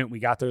how it went. We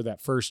got there the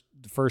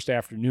first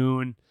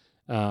afternoon,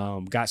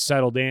 got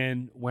settled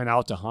in, went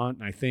out to hunt.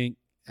 And I think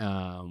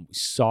I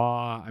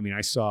saw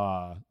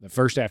the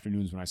first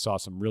afternoons when I saw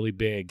some really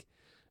big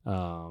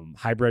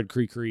hybrid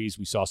Crees.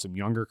 We saw some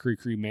younger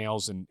Cree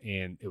males, and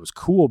it was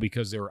cool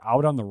because they were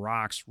out on the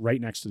rocks right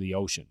next to the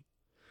ocean.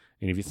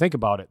 And if you think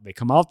about it, they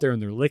come out there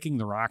and they're licking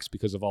the rocks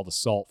because of all the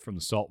salt from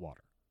the salt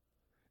water.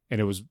 And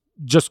it was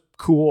just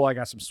cool. I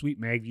got some sweet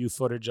mag view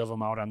footage of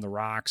them out on the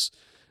rocks.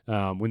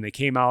 When they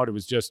came out, it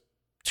was just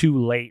too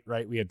late,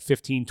 right? We had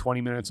 15,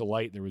 20 minutes of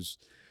light. There was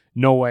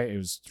no way. It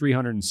was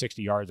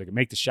 360 yards. I could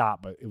make the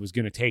shot, but it was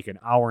going to take an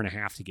hour and a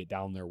half to get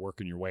down there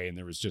working your way. And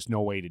there was just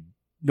no way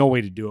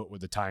to do it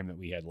with the time that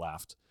we had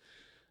left.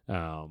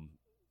 So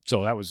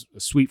that was a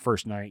sweet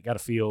first night. Got a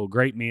feel,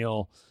 great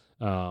meal.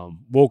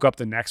 Woke up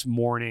the next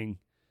morning,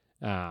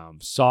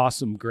 saw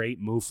some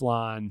great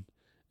mouflon,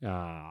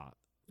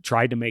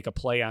 tried to make a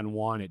play on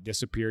one. It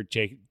disappeared,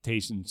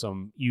 tasting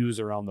some ewes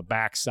around the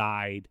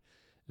backside.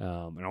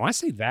 And I want to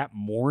say that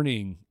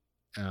morning,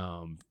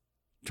 trying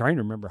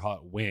to remember how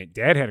it went.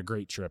 Dad had a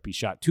great trip. He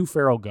shot 2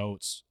 feral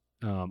goats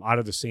out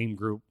of the same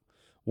group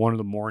one of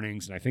the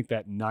mornings. And I think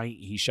that night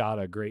he shot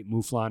a great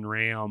mouflon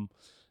ram.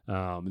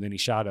 And then he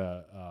shot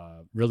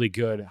a really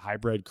good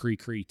hybrid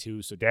Cree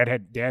too. So Dad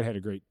had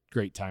a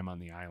great time on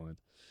the island.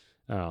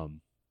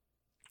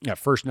 That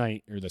first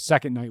night or the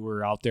second night we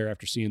were out there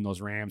after seeing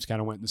those rams,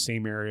 kind of went in the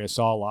same area,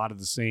 saw a lot of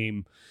the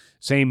same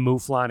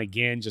mouflon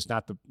again, just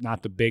not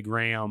the big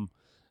ram.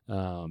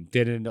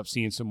 Did end up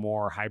seeing some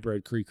more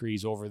hybrid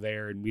Crees over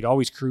there, and we'd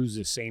always cruise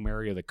the same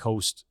area of the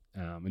coast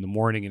in the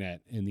morning and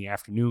in the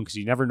afternoon, because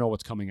you never know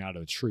what's coming out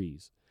of the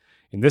trees.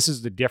 And this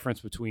is the difference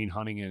between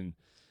hunting in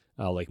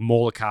like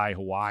Molokai,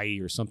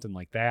 Hawaii, or something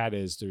like that.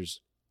 It's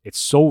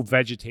so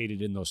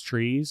vegetated in those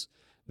trees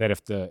that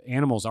if the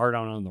animals are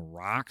down on the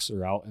rocks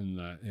or out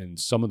in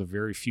some of the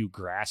very few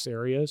grass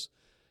areas,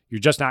 you're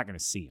just not going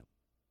to see them.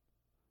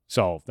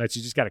 So you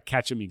just got to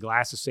catch them. You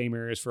glass the same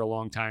areas for a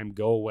long time,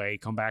 go away,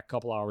 come back a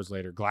couple hours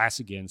later, glass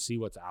again, see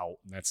what's out.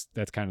 And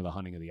that's kind of the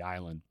hunting of the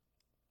island.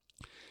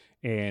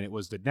 And it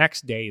was the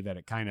next day that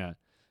it kind of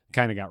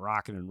got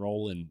rocking and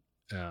rolling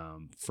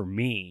for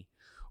me.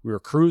 We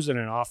were cruising,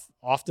 and off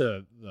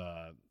the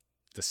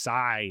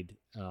side,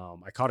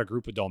 I caught a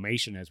group of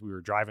Dalmatian as we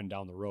were driving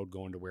down the road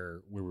going to where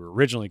we were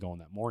originally going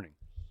that morning.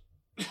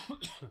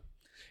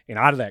 And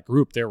out of that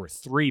group, there were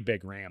 3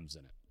 big rams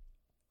in it.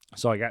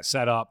 So I got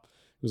set up.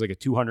 It was like a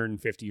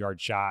 250-yard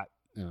shot,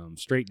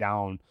 straight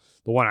down.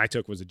 The one I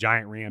took was a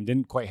giant ram.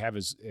 Didn't quite have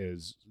as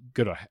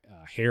good a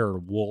hair or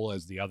wool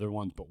as the other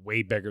ones, but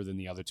way bigger than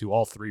the other 2.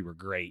 All 3 were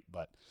great,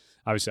 but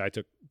obviously I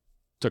took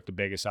the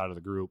biggest out of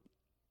the group.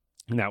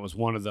 And that was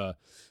one of the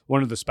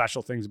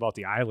special things about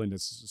the island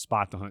is a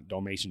spot to hunt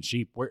Dalmatian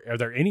sheep.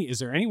 Is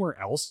there anywhere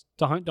else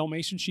to hunt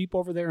Dalmatian sheep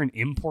over there and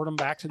import them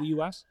back to the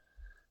U.S.?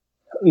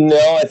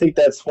 No, I think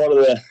that's one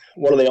of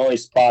the only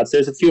spots.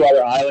 There's a few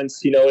other islands,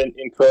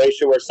 in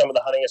Croatia where some of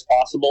the hunting is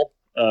possible.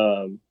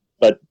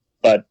 But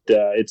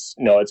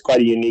it's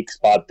quite a unique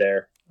spot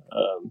there.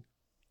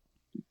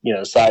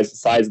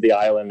 Size of the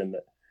island, and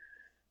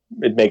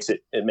it makes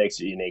it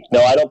unique.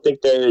 No, I don't think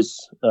there's,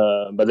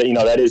 but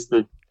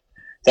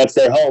that's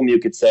their home, you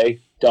could say,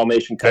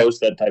 Dalmatian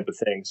coast, that type of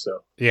thing. So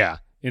yeah,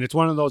 and it's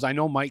one of those. I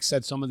know Mike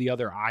said some of the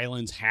other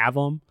islands have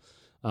them.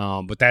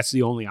 But that's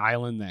the only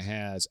island that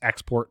has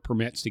export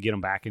permits to get them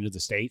back into the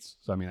States.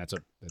 So I mean, that's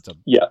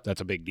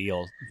a big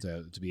deal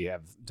to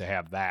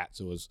have that.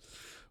 So it was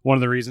one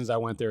of the reasons I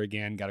went there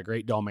again. Got a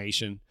great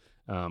Dalmatian,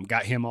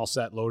 got him all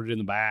set, loaded in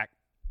the back.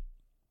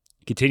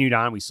 Continued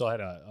on. We still had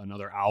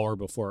another hour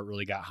before it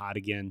really got hot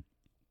again.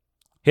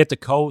 Hit the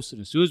coast,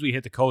 and as soon as we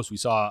hit the coast, we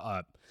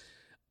saw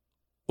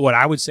what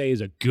I would say is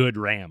a good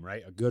ram,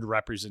 right? A good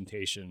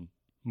representation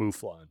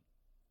mouflon,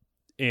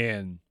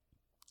 and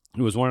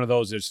it was one of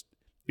those.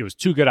 It was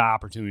too good an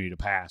opportunity to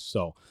pass.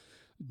 So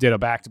did a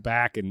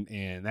back-to-back, and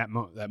that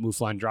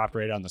mouflon dropped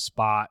right on the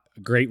spot.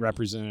 A great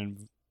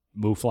representative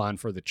mouflon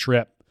for the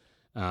trip.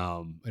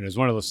 And it was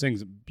one of those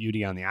things,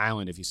 beauty on the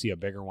island. If you see a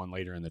bigger one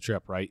later in the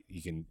trip, right,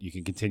 you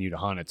can continue to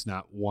hunt. It's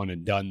not one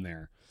and done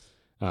there.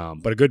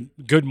 But a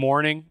good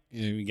morning.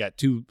 We got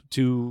two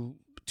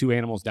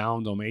animals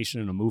down, Dalmatian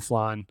and a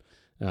mouflon.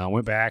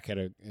 Went back, had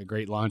a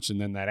great lunch,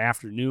 and then that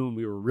afternoon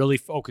we were really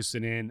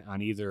focusing in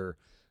on either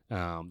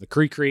the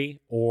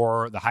Cree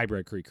or the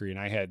hybrid Cree, and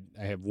I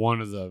have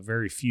one of the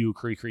very few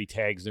Cree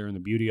tags there, and the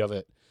beauty of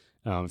it,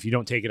 if you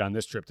don't take it on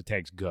this trip, the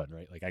tag's good,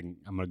 right? Like I'm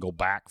going to go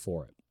back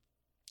for it.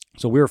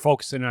 So we were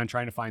focusing on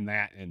trying to find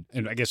that,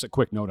 and I guess a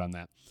quick note on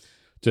that,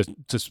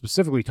 to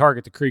specifically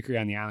target the Cree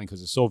on the island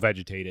because it's so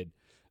vegetated.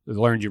 I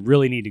learned you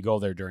really need to go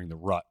there during the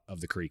rut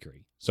of the Cree.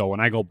 So when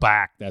I go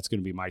back, that's going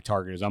to be my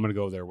target. Is I'm going to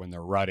go there when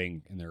they're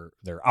rutting and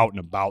they're out and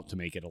about to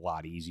make it a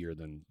lot easier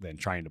than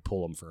trying to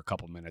pull them for a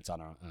couple minutes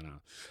on a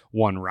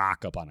one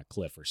rock up on a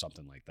cliff or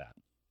something like that.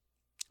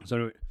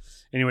 So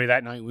anyway,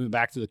 that night we went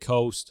back to the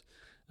coast.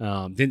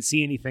 Didn't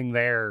see anything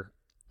there.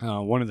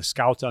 One of the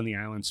scouts on the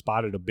island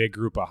spotted a big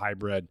group of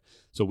hybrid.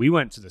 So we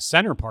went to the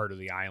center part of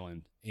the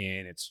island.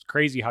 And it's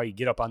crazy how you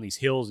get up on these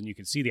hills and you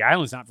can see the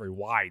island's not very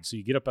wide. So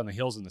you get up on the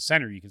hills in the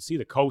center, you can see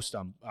the coast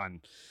on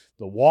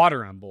the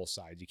water on both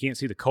sides. You can't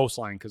see the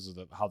coastline because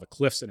of how the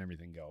cliffs and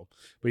everything go,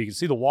 but you can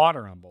see the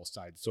water on both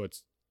sides. So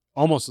it's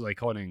almost like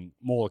hunting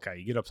Molokai.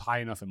 You get up high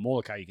enough in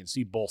Molokai, you can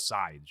see both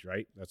sides,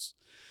 right? That's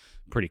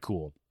pretty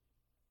cool.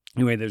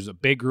 Anyway, there's a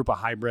big group of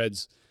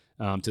hybrids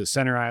to the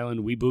center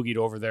island. We boogied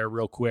over there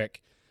real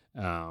quick.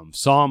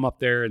 Saw them up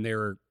there, and they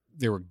were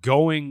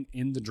going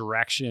in the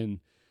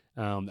direction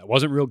that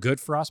wasn't real good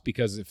for us,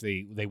 because if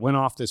they went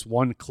off this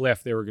one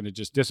cliff, they were going to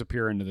just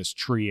disappear into this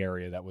tree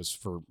area that was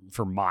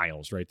for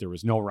miles, right? There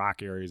was no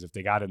rock areas. If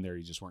they got in there,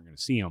 you just weren't going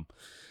to see them.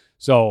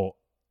 So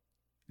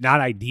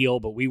not ideal,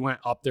 but we went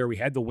up there. We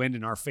had the wind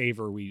in our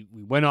favor. We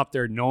went up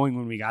there knowing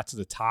when we got to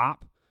the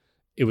top,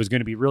 it was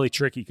going to be really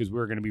tricky because we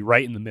were going to be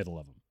right in the middle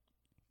of them.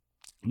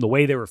 The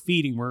way they were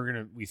feeding,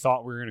 we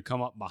thought we were going to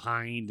come up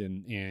behind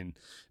and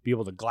be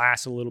able to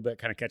glass a little bit,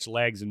 kind of catch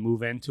legs and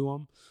move into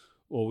them.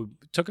 Well,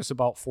 it took us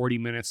about 40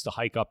 minutes to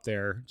hike up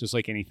there. Just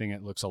like anything,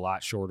 it looks a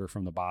lot shorter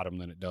from the bottom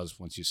than it does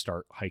once you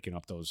start hiking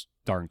up those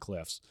darn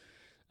cliffs.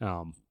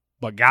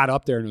 But got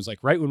up there, and it was like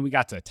right when we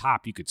got to the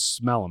top, you could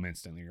smell them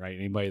instantly, right?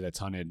 Anybody that's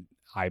hunted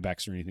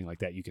ibex or anything like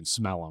that, you can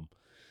smell them.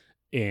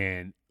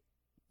 And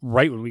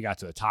right when we got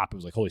to the top, it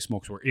was like, holy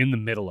smokes, we're in the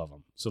middle of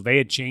them. So they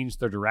had changed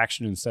their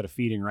direction. Instead of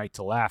feeding right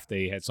to left,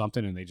 they had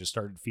something, and they just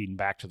started feeding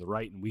back to the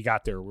right. And we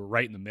got there, we're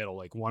right in the middle.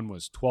 Like one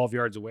was 12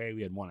 yards away.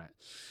 We had one at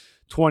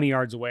 20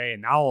 yards away,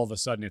 and now all of a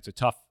sudden it's a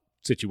tough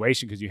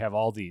situation because you have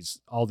all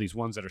these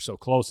ones that are so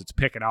close. It's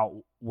picking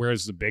out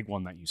where's the big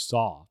one that you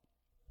saw.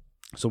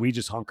 So we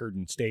just hunkered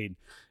and stayed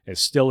as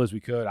still as we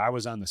could. I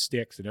was on the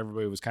sticks, and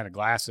everybody was kind of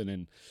glassing,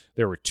 and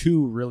there were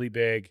two really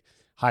big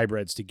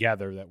hybrids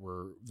together that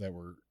were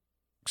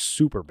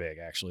super big,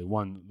 actually. The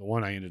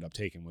one I ended up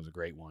taking was a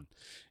great one.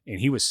 And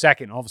he was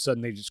second. All of a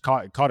sudden, they just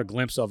caught a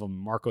glimpse of him.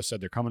 Marco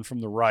said they're coming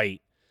from the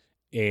right,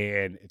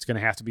 and it's going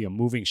to have to be a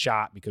moving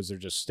shot because they're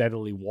just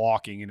steadily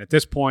walking. And at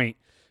this point,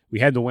 we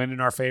had the wind in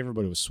our favor,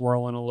 but it was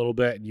swirling a little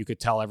bit, and you could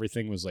tell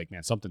everything was like,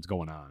 man, something's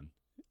going on.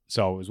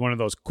 So it was one of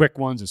those quick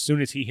ones. As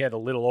soon as he hit a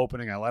little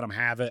opening, I let him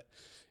have it,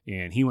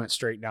 and he went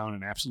straight down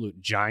an absolute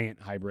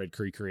giant hybrid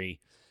cree-cree.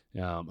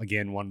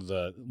 Again, one of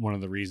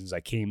the reasons I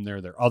came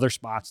there. There are other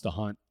spots to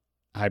hunt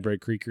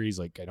hybrid cree-crees.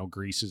 Like, I know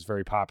Greece is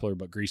very popular,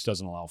 but Greece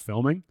doesn't allow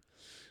filming.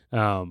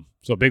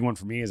 So a big one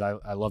for me is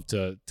I love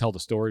to tell the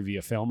story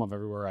via film of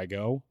everywhere I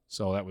go.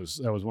 So that was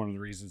one of the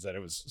reasons that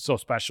it was so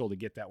special to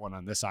get that one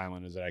on this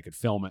island, is that I could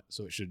film it.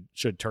 So it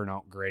should turn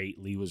out great.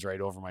 Lee was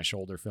right over my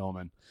shoulder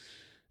filming,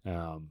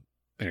 and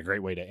a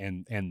great way to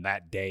end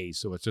that day.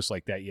 So it's just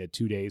like that. You had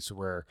 2 days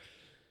where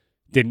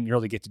didn't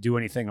really get to do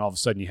anything. All of a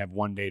sudden you have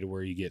one day to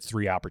where you get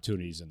 3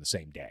 opportunities in the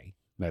same day.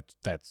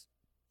 That's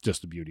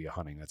just the beauty of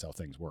hunting. That's how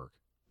things work.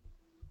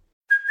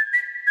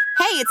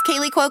 Hey, it's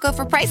Kaylee Cuoco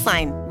for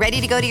Priceline.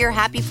 Ready to go to your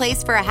happy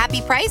place for a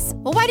happy price?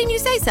 Well, why didn't you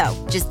say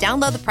so? Just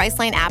download the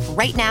Priceline app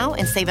right now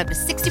and save up to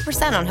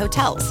 60% on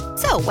hotels.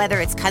 So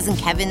whether it's Cousin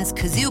Kevin's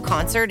Kazoo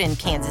Concert in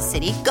Kansas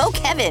City, go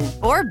Kevin,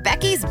 or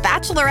Becky's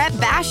Bachelorette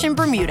Bash in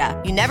Bermuda,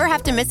 you never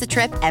have to miss a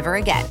trip ever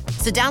again.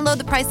 So download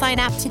the Priceline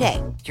app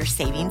today. Your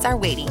savings are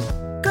waiting.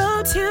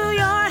 Go to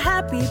your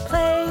happy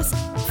place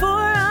for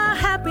a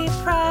happy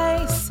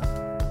price.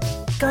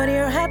 Go to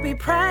your happy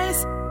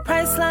price,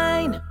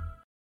 Priceline.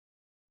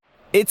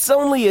 It's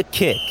only a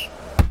kick,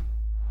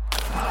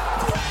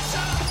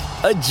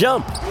 a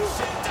jump,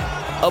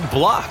 a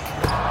block.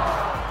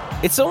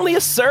 It's only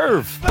a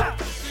serve.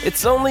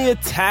 It's only a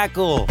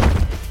tackle,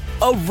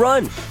 a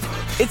run.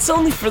 It's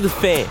only for the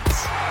fans.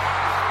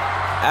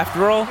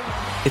 After all,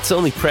 it's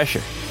only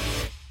pressure.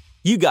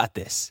 You got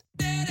this.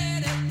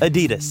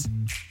 Adidas.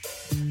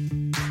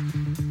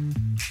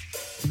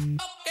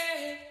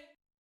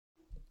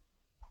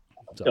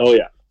 Oh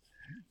yeah.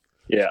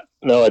 Yeah.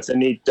 No, it's a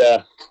neat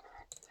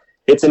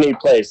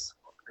place.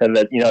 And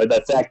that,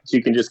 the fact that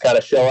you can just kind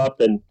of show up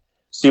and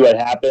see what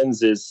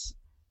happens is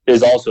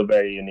also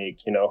very unique.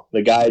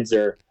 The guides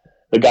are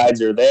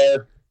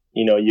there.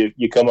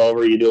 You come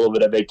over, you do a little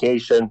bit of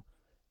vacation,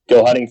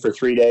 go hunting for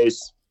 3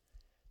 days,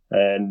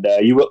 and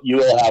you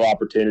will have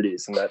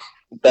opportunities. And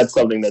that's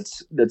something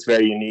that's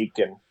very unique.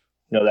 And,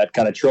 that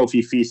kind of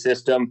trophy fee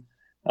system,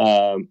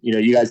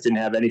 you guys didn't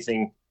have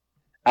anything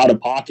out of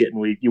pocket,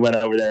 and you went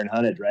over there and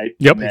hunted, right?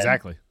 Yep,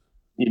 exactly.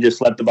 You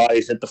just let the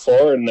bodies hit the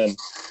floor and then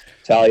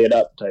tally it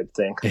up, type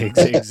thing.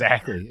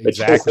 Exactly. It's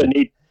a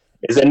neat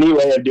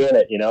way of doing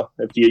it.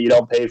 If you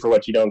don't pay for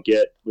what you don't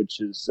get, which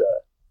is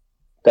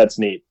that's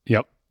neat.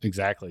 Yep,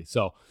 exactly.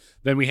 So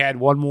then we had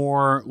one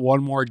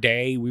more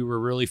day. We were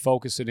really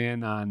focusing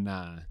in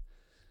on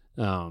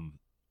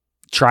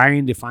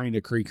trying to find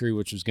a cree-cree,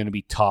 which was going to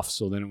be tough.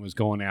 So then it was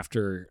going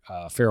after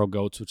feral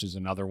goats, which is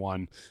another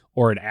one,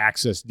 or an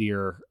axis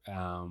deer,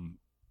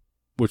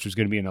 which was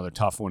going to be another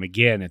tough one.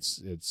 Again,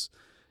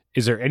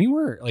 is there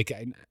anywhere,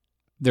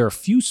 there are a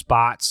few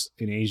spots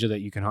in Asia that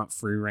you can hunt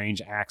free range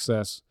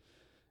axis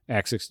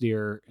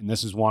deer, and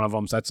this is one of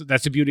them. So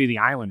that's the beauty of the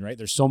island, right?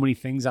 There's so many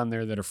things on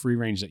there that are free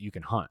range that you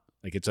can hunt.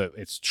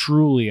 It's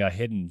truly a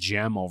hidden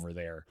gem over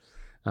there.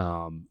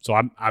 So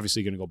I'm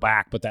obviously going to go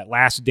back, but that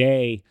last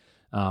day,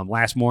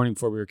 last morning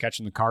before we were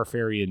catching the car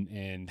ferry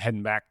and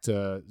heading back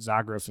to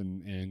Zagreb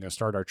and going to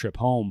start our trip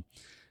home,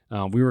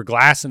 we were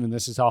glassing, and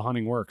this is how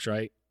hunting works,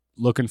 right?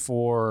 Looking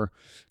for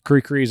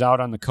cree-crees out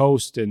on the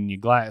coast, and you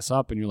glass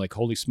up and you're like,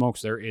 holy smokes,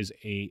 there is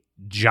a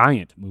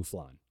giant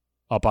mouflon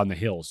up on the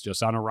hills,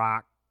 just on a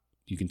rock.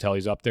 You can tell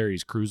he's up there.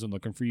 He's cruising,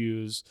 looking for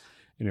ewes.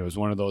 And it was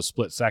one of those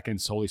split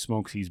seconds. Holy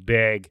smokes, he's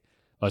big.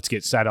 Let's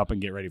get set up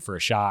and get ready for a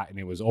shot. And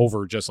it was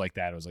over just like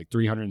that. It was like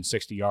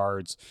 360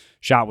 yards.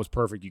 Shot was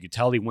perfect. You could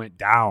tell he went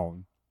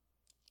down.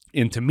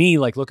 And to me,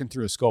 looking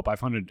through a scope, I've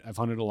hunted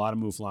a lot of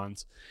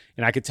mouflons,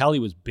 and I could tell he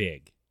was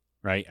big,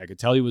 right? I could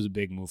tell he was a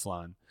big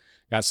mouflon.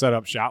 Got set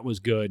up, shot was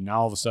good.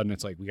 Now all of a sudden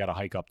it's like we got to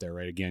hike up there,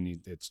 right? Again,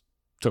 it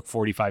took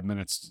 45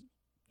 minutes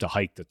to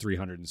hike the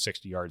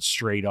 360 yards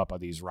straight up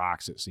of these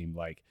rocks, it seemed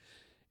like.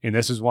 And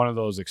this is one of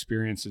those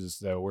experiences,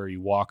 though, where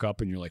you walk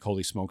up and you're like,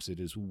 holy smokes, it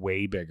is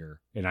way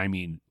bigger. And I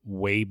mean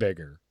way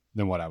bigger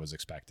than what I was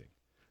expecting.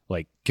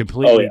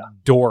 Completely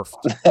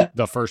dwarfed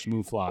the first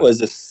mouflon. Was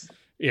this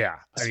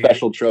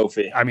special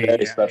trophy?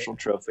 Very special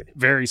trophy.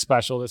 Very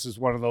special. This is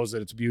one of those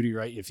that it's beauty,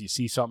 right? If you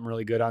see something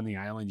really good on the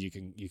island, you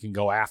can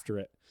go after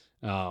it.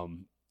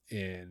 And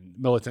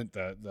Militant,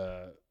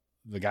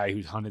 the guy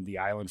who's hunted the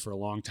island for a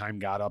long time,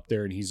 got up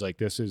there and he's like,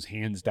 this is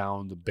hands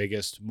down the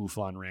biggest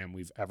mouflon ram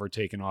we've ever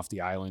taken off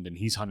the island. And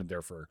he's hunted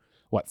there for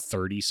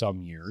 30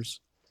 some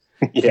years.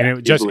 Yeah,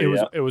 and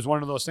it was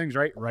one of those things,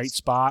 right? Right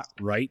spot,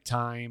 right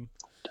time.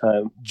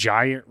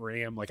 Giant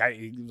ram.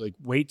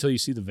 Wait till you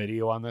see the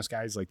video on this,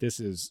 guys. This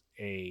is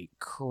a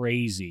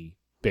crazy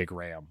big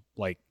ram.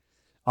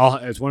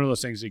 It's one of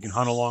those things that you can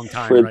hunt a long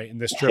time, right?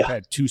 And this trip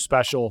had two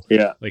special,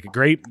 like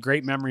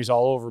great memories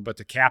all over. But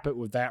to cap it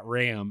with that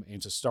ram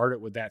and to start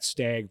it with that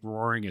stag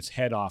roaring its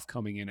head off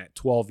coming in at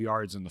 12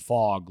 yards in the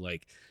fog,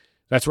 like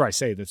that's where I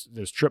say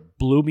this trip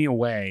blew me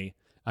away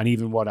on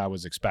even what I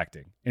was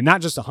expecting. And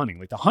not just the hunting.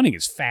 Like the hunting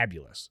is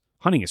fabulous.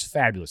 Hunting is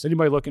fabulous.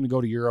 Anybody looking to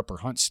go to Europe or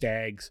hunt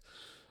stags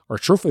or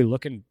truthfully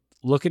looking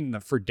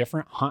for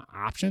different hunt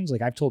options,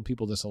 like I've told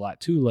people this a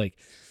lot too, like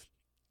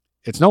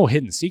it's no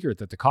hidden secret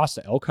that the cost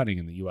of elk hunting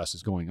in the U.S.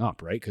 is going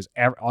up, right? Because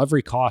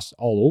every cost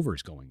all over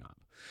is going up.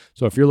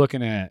 So if you're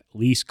looking at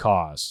lease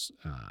costs,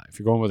 if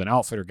you're going with an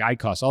outfitter, guide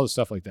costs, all this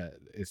stuff like that,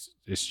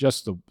 it's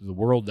just the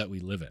world that we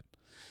live in.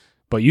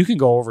 But you can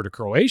go over to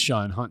Croatia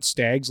and hunt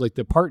stags, like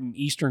the part in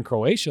eastern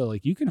Croatia,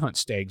 like you can hunt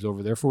stags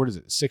over there for, what is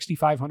it,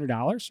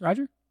 $6,500,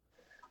 Roger?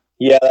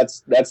 Yeah,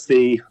 that's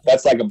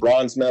like a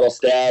bronze medal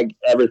stag,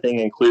 everything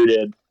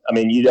included. I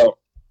mean, you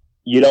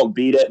don't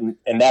beat it,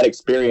 and that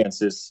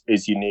experience is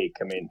unique.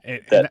 I mean,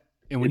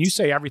 and when you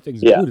say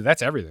everything's included,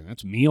 that's everything.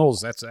 That's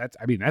meals. That's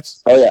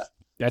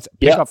that's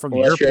pick up from the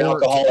airport. You're an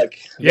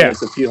alcoholic.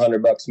 It's a few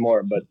 $100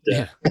 more, but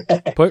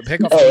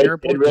pick up from the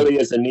airport. It really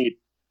is a neat.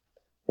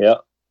 Yeah,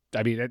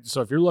 I mean,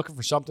 so if you're looking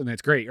for something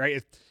that's great,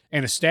 right?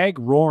 And a stag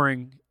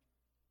roaring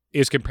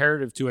is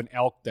comparative to an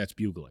elk that's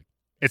bugling.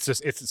 It's the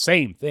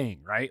same thing,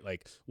 right?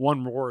 Like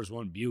one roars,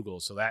 one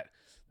bugles. So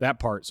that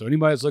part. So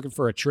anybody that's looking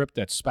for a trip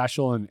that's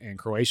special and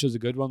Croatia is a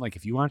good one. Like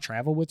if you want to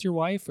travel with your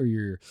wife or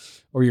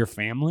your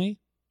family,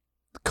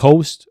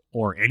 coast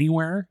or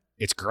anywhere,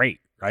 it's great,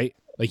 right?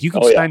 Like you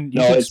can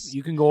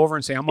you can go over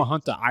and say, I'm gonna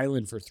hunt the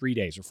island for 3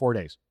 days or 4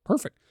 days.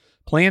 Perfect.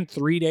 Plan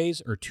 3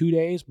 days or 2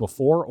 days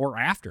before or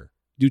after.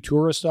 Do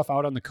tourist stuff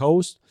out on the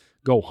coast.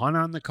 Go hunt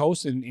on the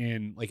coast,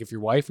 and like if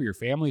your wife or your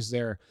family's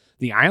there,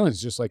 the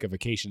island's just like a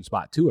vacation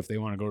spot too. If they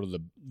want to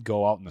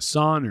go out in the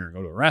sun or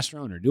go to a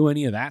restaurant or do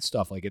any of that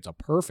stuff, like it's a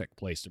perfect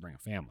place to bring a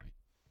family.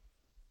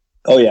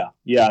 Oh yeah.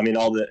 I mean,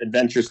 all the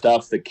adventure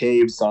stuff, the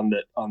caves on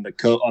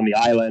the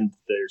island.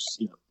 There's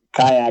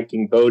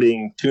kayaking,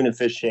 boating, tuna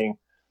fishing,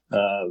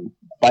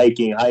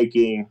 biking,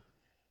 hiking.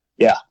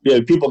 Yeah,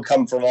 people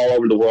come from all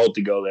over the world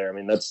to go there. I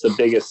mean, that's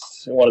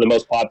one of the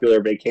most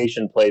popular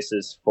vacation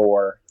places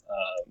for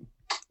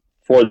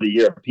the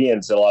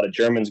Europeans. A lot of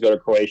Germans go to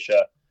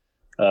Croatia.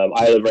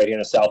 I live right here in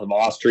the south of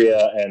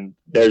Austria, and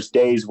there's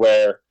days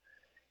where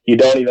you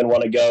don't even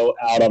want to go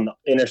out on the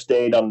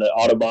interstate on the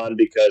Autobahn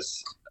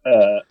because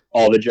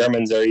all the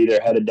Germans are either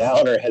headed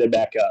down or headed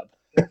back up.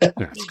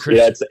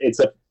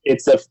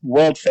 It's a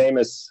world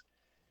famous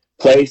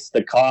place.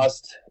 The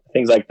cost,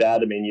 things like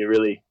that. I mean,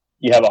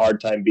 you have a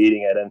hard time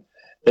beating it. And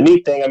the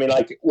neat thing, I mean,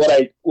 like what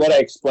I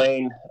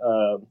explained,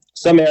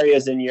 some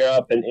areas in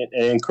Europe and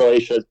in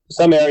Croatia,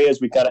 some areas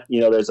we kind of,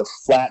 there's a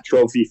flat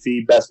trophy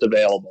fee, best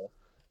available.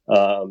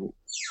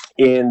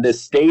 In the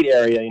state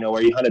area,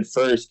 where you hunted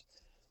first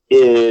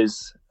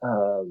is,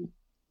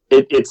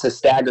 it's a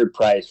staggered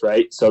price,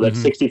 right? So that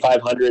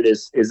 6,500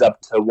 is up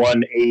to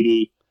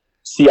 180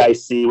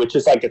 CIC, which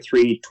is like a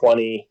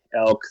 320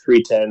 elk,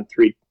 310,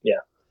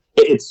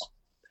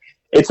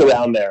 it's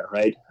around there,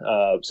 right?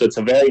 So it's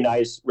a very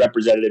nice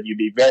representative. You'd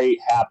be very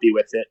happy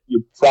with it.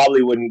 You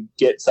probably wouldn't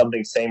get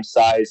something same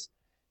size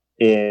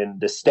in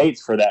the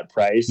States for that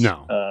price.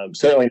 No.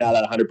 Certainly not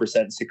at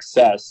 100%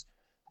 success,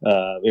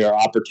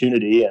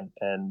 opportunity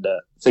and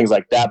things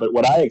like that. But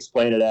what I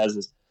explain it as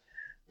is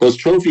those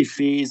trophy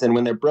fees, and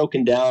when they're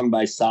broken down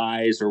by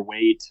size or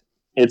weight,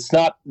 it's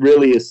not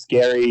really a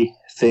scary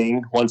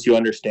thing once you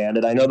understand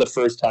it. I know the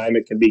first time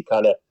it can be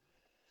kind of,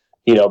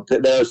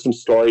 there are some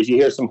stories. You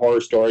hear some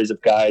horror stories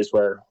of guys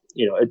where,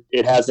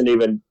 it hasn't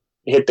even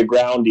hit the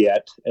ground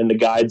yet, and the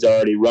guide's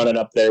already running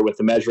up there with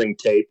the measuring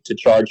tape to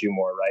charge you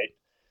more, right?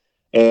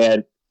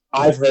 And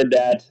I've heard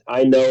that.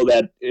 I know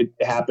that it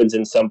happens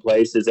in some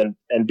places, and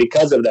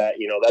because of that,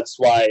 that's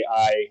why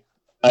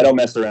I don't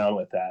mess around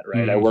with that,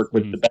 right? I work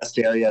with the best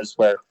areas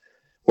where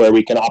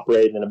we can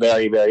operate in a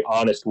very, very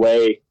honest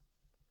way.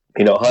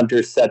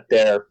 Hunters set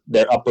their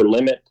upper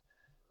limit.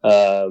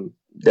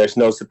 There's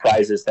no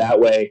surprises that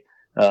way.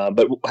 But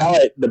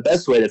the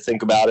best way to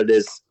think about it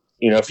is,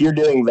 if you're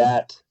doing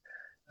that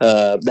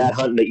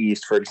hunt in the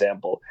East, for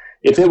example,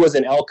 if it was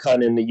an elk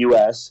hunt in the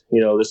U.S.,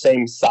 the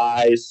same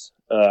size,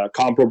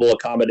 comparable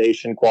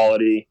accommodation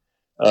quality,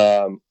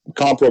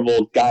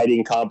 comparable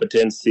guiding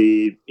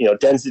competency,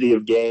 density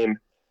of game,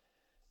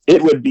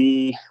 it would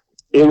be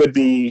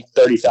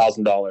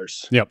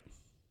 $30,000. Yep.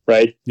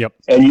 Right. Yep.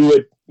 And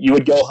you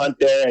would go hunt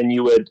there, and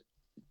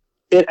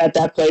at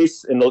that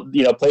place, and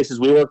places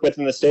we work with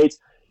in the States,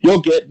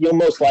 you'll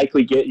most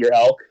likely get your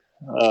elk,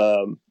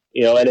 and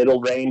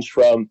it'll range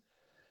from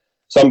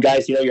some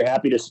guys, you're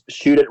happy to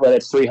shoot it when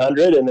it's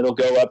 300, and it'll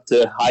go up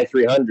to high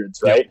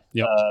 300s, right?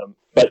 Yep.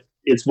 But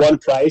it's one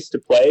price to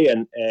play,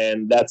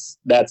 and that's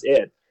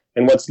it.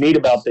 And what's neat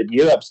about the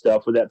Europe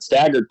stuff with that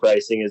staggered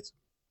pricing is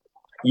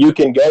you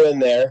can go in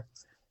there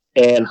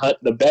and hunt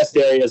the best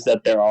areas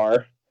that there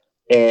are,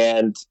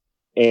 and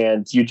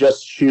you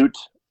just shoot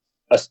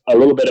a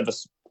little bit of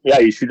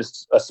you shoot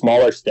a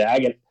smaller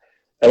stag,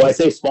 And when I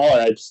say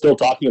smaller, I'm still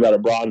talking about a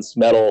bronze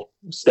medal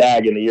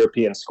stag in the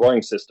European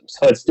scoring system.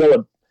 So it's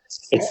still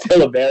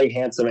a very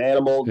handsome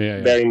animal,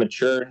 very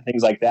mature,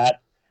 things like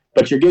that.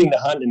 But you're getting to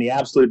hunt in the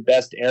absolute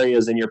best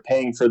areas, and you're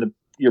paying for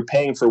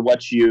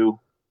what you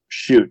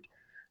shoot.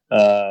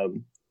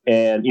 And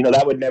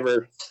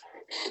that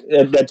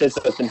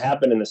just doesn't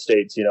happen in the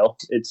States.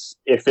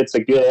 If it's a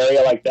good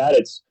area like that,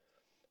 it's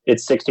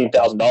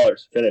 $16,000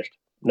 finished.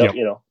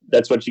 No,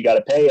 that's what you got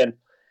to pay, and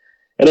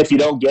if you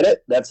don't get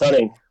it, that's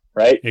hunting.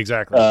 Right.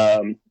 Exactly.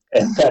 And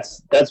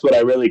that's what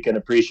I really can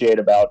appreciate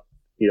about,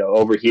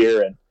 over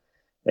here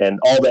and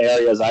all the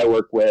areas I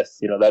work with,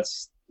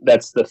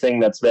 that's the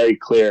thing that's very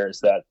clear is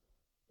that,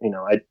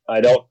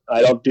 I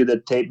don't do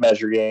the tape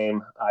measure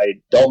game. I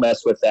don't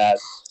mess with that.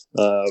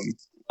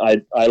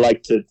 I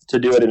like to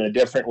do it in a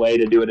different way,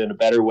 to do it in a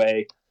better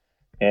way.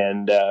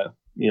 And,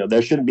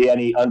 there shouldn't be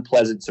any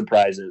unpleasant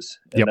surprises.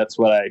 And that's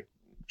what I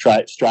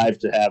strive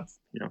to have,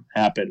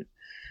 happen.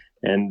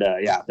 And,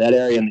 that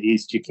area in the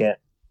East, you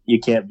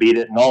can't beat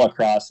it. And all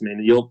across, I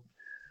mean, you'll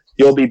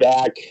be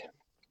back.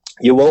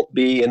 You won't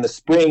be in the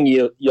spring.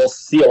 You'll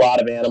see a lot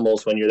of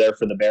animals when you're there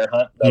for the bear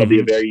hunt. That'll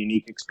be a very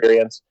unique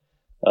experience.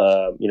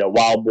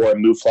 Wild boar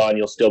and mouflon,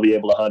 you'll still be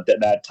able to hunt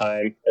at that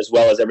time, as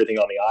well as everything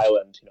on the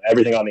island.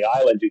 Everything on the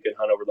island you can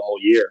hunt over the whole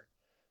year,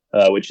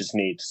 which is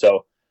neat.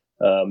 So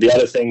the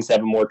other things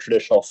have a more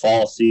traditional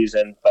fall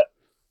season,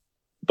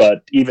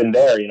 but even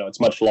there, it's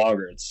much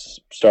longer. It's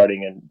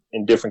starting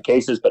in different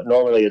cases, but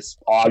normally it's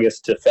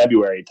August to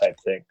February type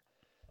thing.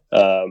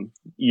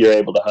 You're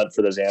able to hunt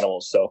for those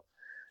animals. So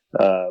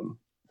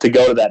to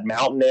go to that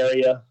mountain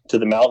area, to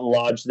the mountain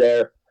lodge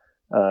there,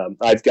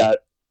 I've got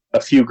a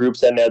few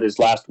groups in there this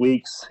last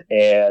weeks,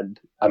 and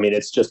I mean,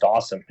 it's just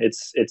awesome.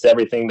 It's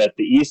everything that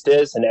the East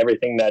is and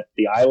everything that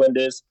the island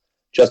is,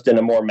 just in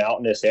a more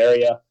mountainous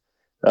area.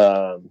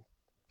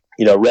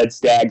 Red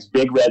stags,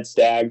 big red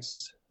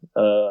stags,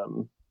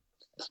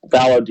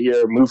 fallow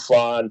deer,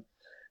 mouflon.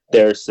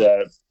 There's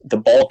the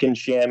Balkan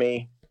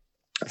chamois.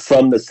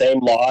 From the same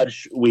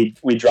lodge, we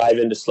drive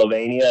into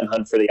Slovenia and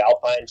hunt for the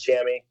alpine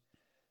chamois.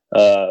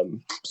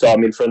 So I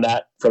mean, from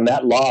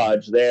that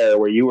lodge there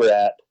where you were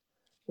at,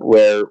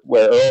 where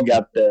Earl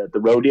got the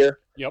roe deer.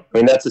 Yep. I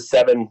mean, that's a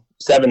seven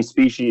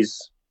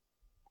species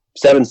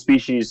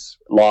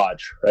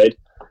lodge, right?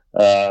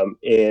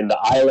 In the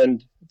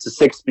island, it's a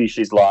 6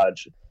 species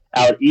lodge.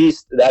 Out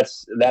east,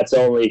 that's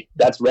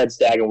red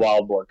stag and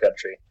wild boar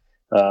country.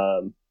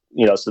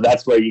 So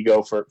that's where you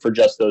go for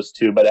just those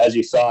 2. But as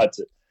you saw,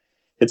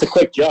 it's a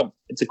quick jump.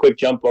 It's a quick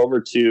jump over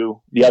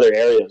to the other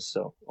areas.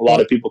 So a lot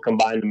of people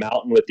combine the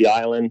mountain with the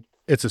island.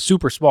 It's a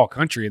super small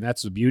country, and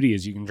that's the beauty,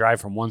 is you can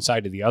drive from one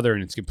side to the other,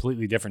 and it's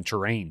completely different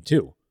terrain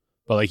too.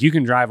 But like, you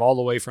can drive all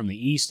the way from the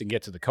east and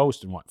get to the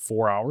coast in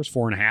 4 hours,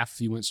 4.5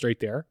 if you went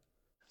straight there.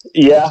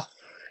 Yeah,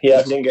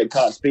 I didn't get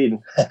caught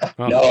speeding.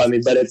 No, I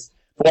mean, but it's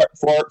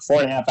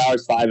 4.5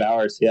 hours, 5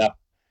 hours. Yeah.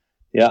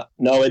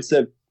 No, it's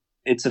a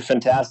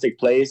fantastic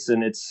place,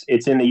 and it's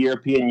in the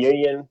European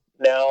Union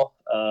now.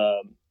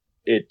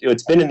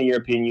 It's been in the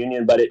European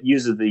Union, but it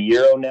uses the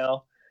euro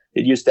now.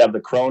 It used to have the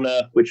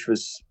krona, which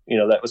was,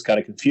 that was kind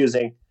of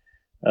confusing,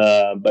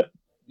 but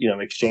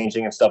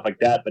exchanging and stuff like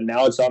that. But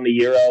now it's on the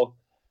euro.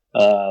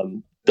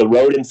 The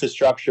road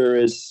infrastructure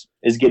is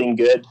getting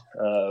good,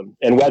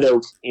 and whether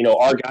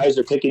our guys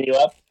are picking you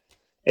up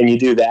and you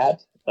do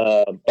that.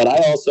 But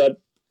I also,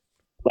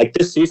 like,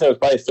 this season, it was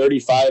probably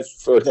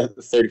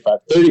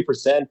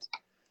 30%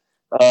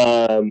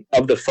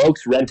 of the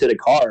folks rented a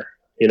car.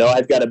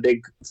 I've got a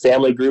big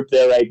family group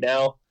there right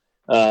now,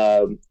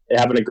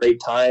 having a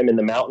great time in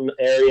the mountain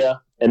area,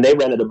 and they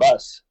rented a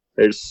bus.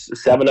 There's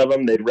 7 of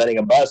them. They're renting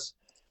a bus.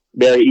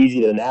 Very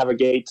easy to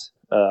navigate.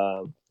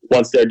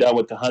 Once they're done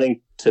with the hunting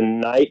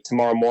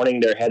tomorrow morning,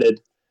 they're headed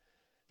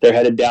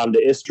down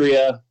to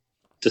Istria,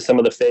 to some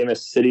of the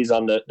famous cities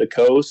on the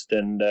coast,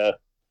 and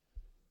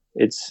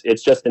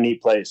it's just a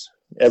neat place.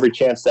 Every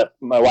chance that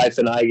my wife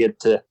and I get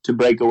to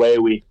break away,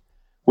 we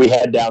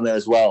head down there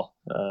as well.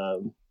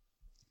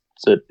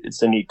 So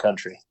it's a neat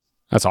country.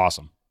 That's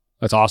awesome.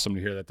 That's awesome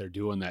to hear that they're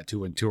doing that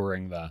too, and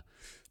touring.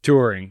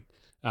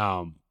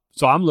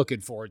 So I'm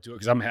looking forward to it,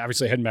 because I'm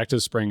obviously heading back to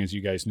the spring, as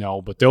you guys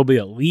know, but there'll be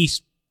at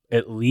least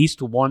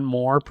one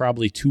more,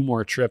 probably 2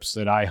 more trips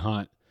that I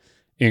hunt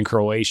in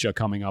Croatia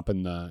coming up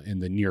in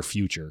the near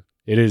future.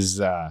 It is,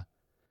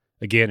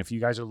 again, if you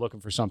guys are looking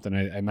for something,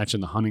 I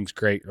mentioned the hunting's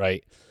great,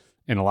 right?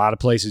 In a lot of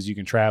places you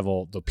can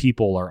travel, the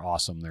people are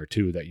awesome there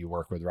too that you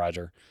work with,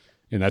 Roger.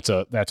 And that's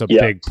a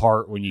big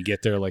part when you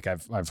get there. Like,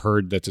 I've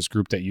heard that this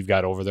group that you've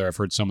got over there, I've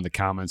heard some of the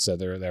comments that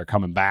they're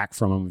coming back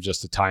from them,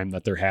 just the time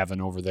that they're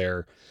having over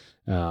there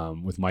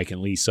with Mike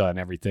and Lisa and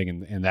everything.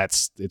 And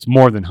it's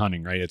more than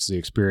hunting, right? It's the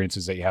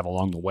experiences that you have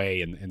along the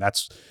way. And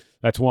that's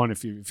one,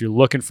 if you're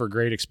looking for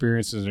great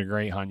experiences and a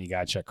great hunt, you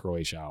got to check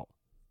Croatia out.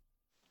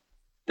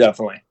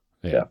 Definitely.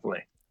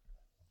 Definitely.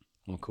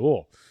 Well,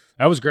 cool.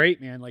 That was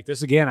great, man. Like,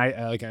 this, again,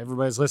 I like,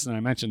 everybody's listening, I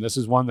mentioned this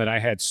is one that I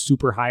had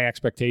super high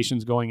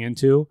expectations going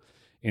into,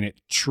 and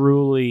it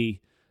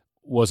truly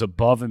was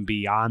above and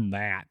beyond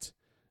that.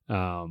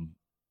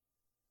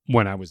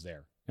 when I was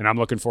there. And I'm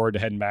looking forward to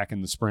heading back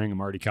in the spring. I'm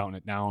already counting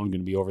it down. I'm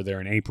going to be over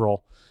there in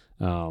April.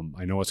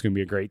 I know it's going to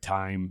be a great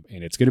time,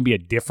 and it's going to be a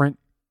different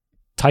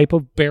type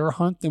of bear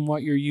hunt than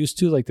what you're used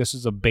to. Like, this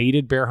is a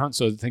baited bear hunt,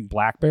 so think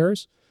black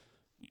bears,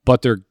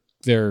 but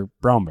they're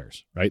brown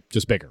bears, right?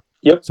 Just bigger.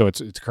 Yep. So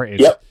it's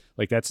crazy. Yep.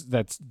 Like that's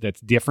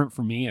different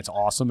for me. It's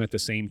awesome at the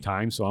same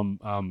time. So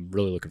I'm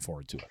really looking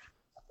forward to it.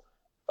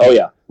 Oh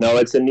yeah, no,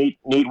 it's a neat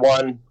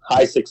one.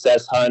 High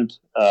success hunt,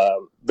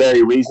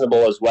 very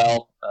reasonable as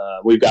well.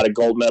 We've got a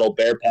gold medal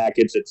bear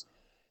package. It's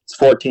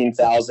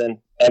 14,000,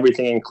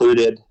 everything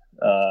included.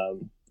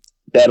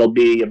 That'll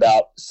be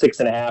about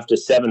 6.5 to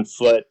 7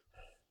 foot.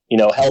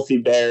 Healthy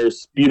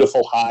bears,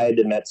 beautiful hide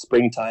in that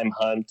springtime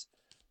hunt.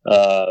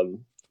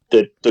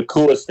 The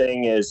coolest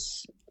thing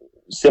is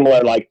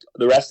similar, like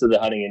the rest of the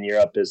hunting in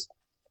Europe, is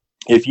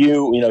if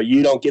you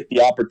don't get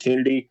the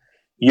opportunity,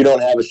 you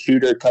don't have a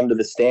shooter come to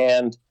the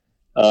stand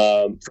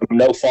from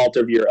no fault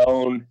of your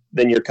own,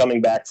 then you're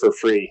coming back for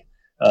free.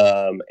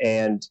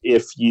 And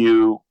if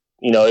you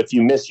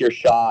miss your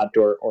shot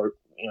or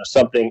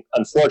something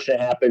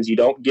unfortunate happens, you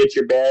don't get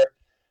your bear,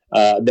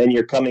 then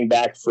you're coming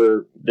back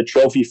for the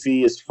trophy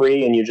fee is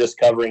free and you're just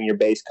covering your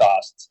base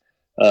costs.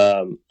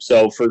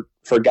 So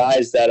for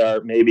guys that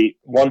are maybe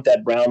want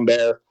that brown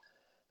bear,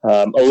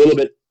 a little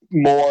bit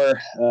more,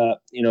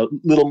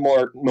 little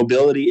more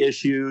mobility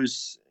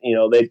issues.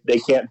 They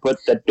can't put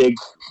that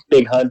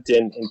big hunt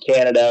in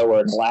Canada or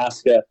in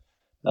Alaska,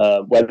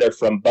 whether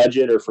from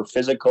budget or for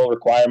physical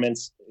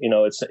requirements.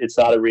 It's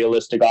not a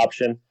realistic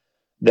option.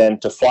 Then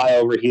to fly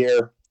over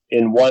here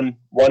in one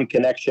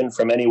connection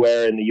from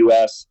anywhere in the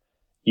U.S.,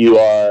 you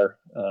are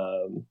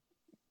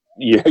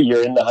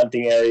you're in the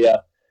hunting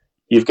area.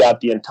 You've got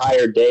the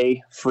entire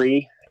day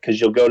free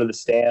because you'll go to the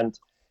stand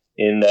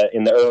in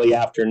the early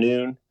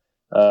afternoon.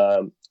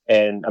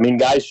 And I mean,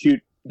 guys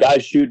shoot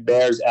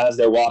bears as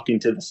they're walking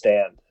to the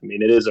stand. I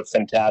mean, it is a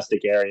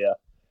fantastic area.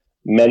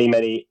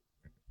 Many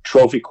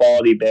trophy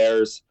quality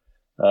bears.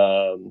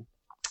 And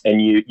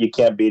you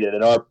can't beat it.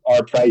 And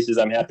our prices,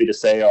 I'm happy to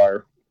say,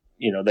 are,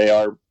 they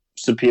are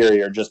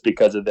superior just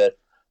because of the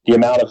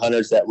amount of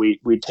hunters that we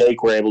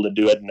take. We're able to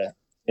do it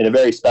in a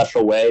very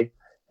special way.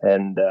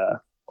 And,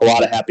 a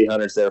lot of happy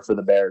hunters there for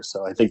the bears.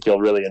 So I think you'll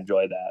really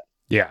enjoy that.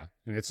 Yeah.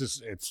 And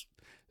it's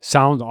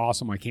sounds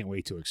awesome. I can't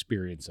wait to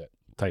experience it,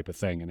 type of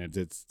thing. And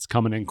it's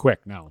coming in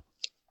quick now.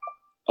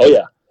 Oh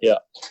yeah.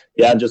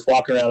 Yeah. Just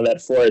walking around in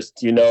that forest,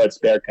 it's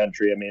bear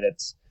country. I mean,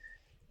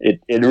 it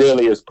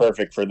really is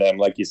perfect for them.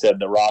 Like you said,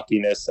 the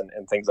rockiness and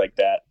things like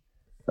that.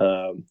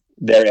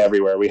 They're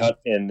everywhere. We hunt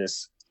in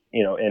this,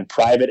 in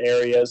private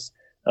areas,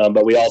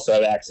 but we also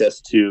have access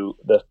to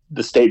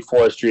the state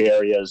forestry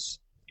areas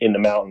in the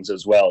mountains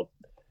as well.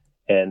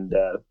 And,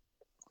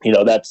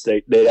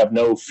 they have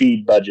no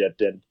feed budget,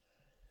 and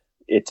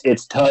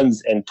it's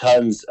tons and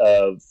tons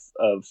of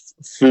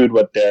food,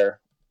 what they're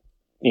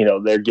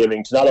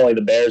giving to not only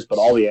the bears, but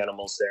all the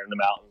animals there in the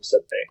mountains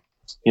that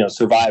they,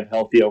 survive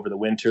healthy over the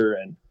winter.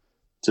 And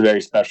it's a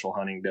very special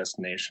hunting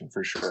destination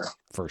for sure.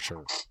 For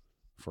sure.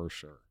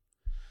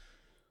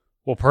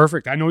 Well,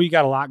 perfect. I know you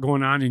got a lot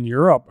going on in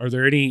Europe. Are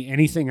there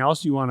anything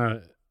else you want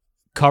to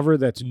cover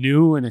that's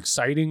new and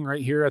exciting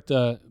right here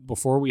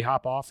before we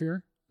hop off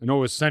here? I know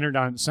it was centered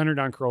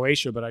on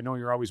Croatia, but I know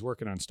you're always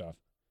working on stuff.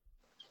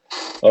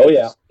 Oh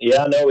yeah.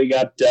 No, we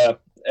got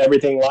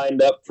everything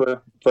lined up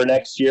for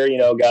next year.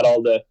 Got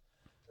all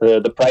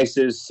the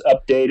prices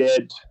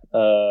updated,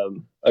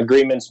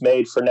 agreements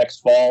made for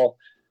next fall.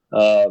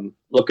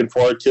 Looking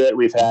forward to it.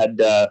 We've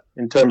had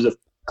in terms of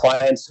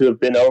clients who have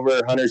been over,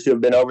 hunters who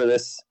have been over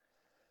this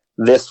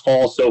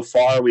fall so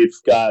far, we've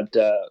got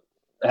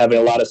having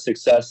a lot of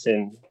success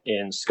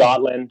in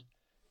Scotland.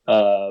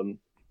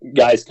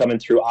 Guys coming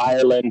through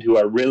Ireland who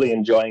are really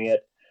enjoying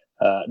it.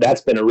 That's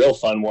been a real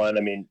fun one.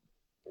 I mean,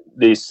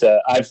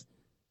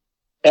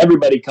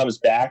 everybody comes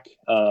back,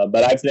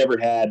 but I've never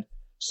had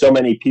so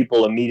many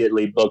people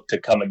immediately booked to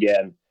come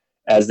again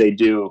as they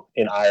do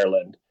in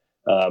Ireland.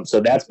 So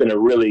that's been a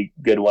really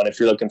good one. If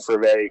you're looking for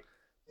a very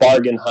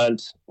bargain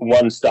hunt,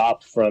 one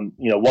stop from,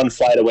 one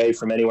flight away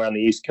from anywhere on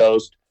the East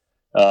Coast,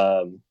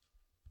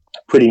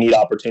 pretty neat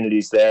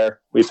opportunities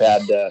there. We've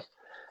had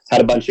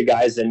a bunch of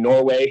guys in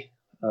Norway,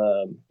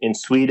 in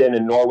Sweden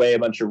and Norway, a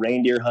bunch of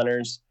reindeer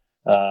hunters,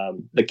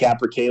 the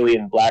capercaillie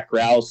and black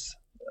grouse,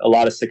 a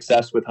lot of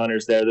success with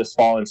hunters there this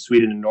fall in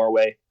Sweden and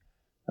Norway.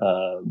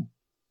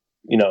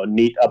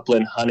 Neat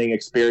upland hunting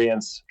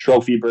experience,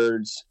 trophy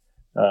birds,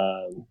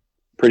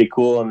 pretty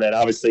cool. And then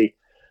obviously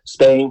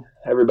Spain,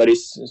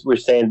 we're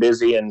staying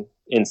busy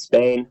in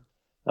Spain.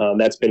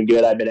 That's been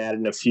good. I've been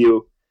adding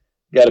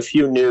got a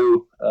few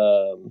new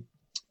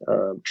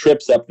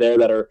trips up there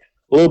that are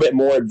a little bit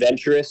more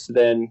adventurous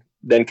than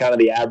kind of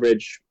the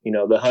average,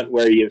 the hunt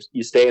where you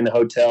stay in the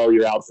hotel,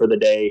 you're out for the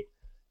day,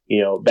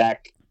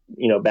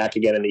 back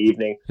again in the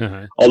evening.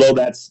 Uh-huh. Although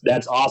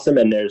that's awesome.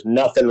 And there's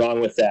nothing wrong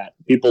with that.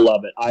 People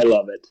love it. I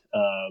love it.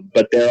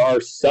 But there are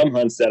some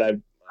hunts that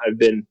I've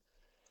been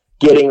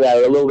getting that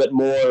are a little bit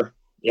more,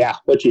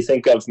 what you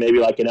think of maybe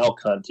like an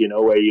elk hunt,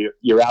 where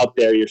you're out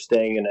there, you're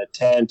staying in a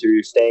tent or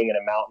you're staying in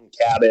a mountain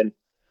cabin,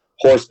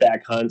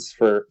 horseback hunts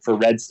for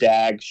red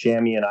stag,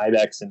 chamois, and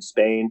ibex in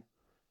Spain.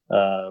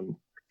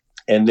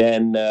 And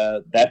then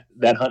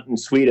that hunt in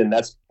Sweden,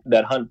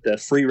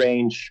 the free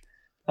range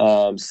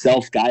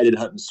self-guided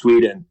hunt in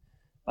Sweden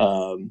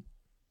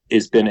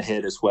has been a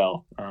hit as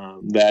well.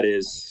 That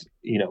is,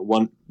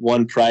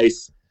 one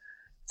price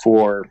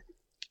for,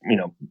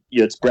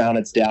 it's brown,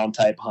 it's down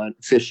type hunt,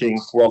 fishing,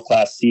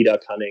 world-class sea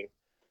duck hunting,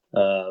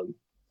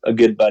 a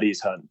good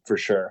buddies hunt for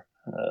sure.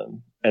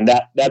 And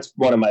that's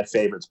one of my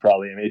favorites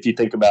probably. I mean, if you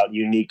think about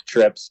unique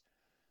trips,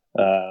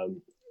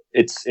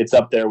 it's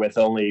up there with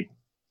only,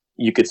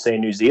 you could say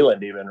New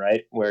Zealand even,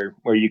 right? Where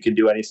you can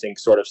do anything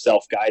sort of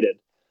self-guided.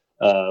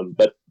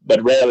 But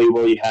rarely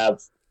will you have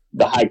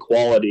the high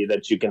quality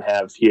that you can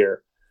have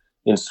here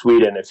in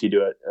Sweden if you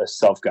do a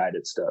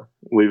self-guided stuff.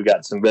 We've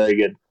got some very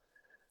good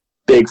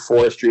big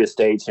forestry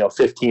estates,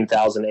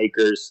 15,000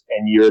 acres,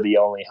 and you're the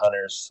only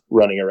hunters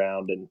running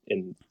around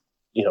in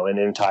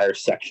entire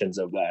sections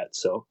of that.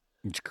 So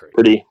it's great.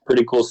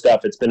 Pretty cool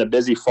stuff. It's been a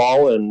busy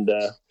fall, and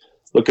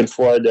looking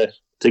forward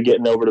to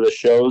getting over to the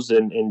shows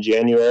in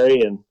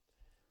January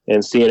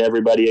and seeing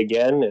everybody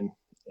again,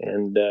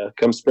 and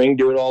come spring,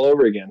 do it all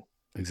over again.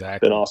 Exactly.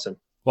 It's been awesome.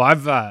 Well,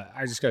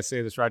 I just got to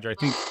say this, Roger. I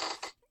think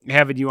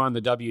having you on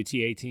the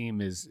WTA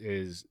team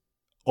is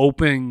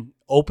opening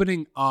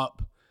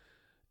up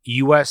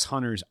U.S.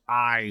 hunters'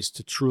 eyes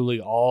to truly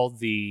all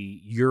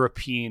the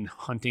European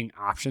hunting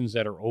options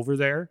that are over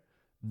there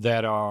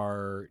that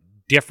are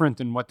different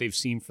than what they've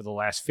seen for the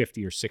last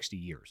 50 or 60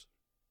 years,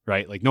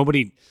 right? Like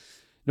nobody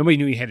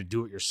knew you had to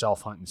do it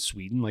yourself hunt in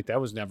Sweden. Like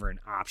that was never an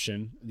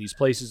option. These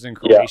places in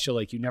Croatia,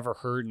 like you never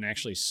heard and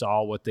actually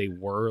saw what they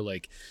were.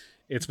 Like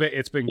it's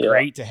been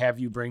great to have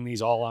you bring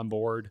these all on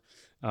board.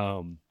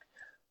 It's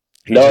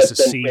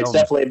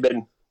definitely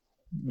been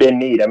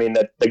neat. I mean,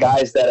 the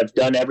guys that have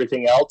done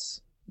everything else,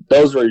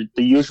 those were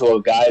the usual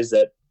guys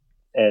that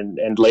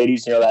and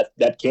ladies,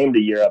 that came to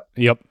Europe.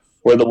 Yep.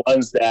 Were the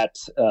ones that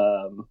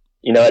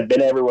had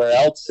been everywhere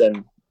else,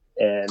 and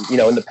in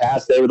the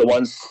past they were the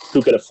ones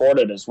who could afford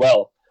it as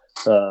well.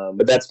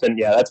 But that's been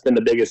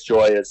the biggest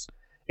joy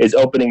is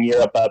opening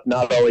Europe up,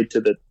 not only to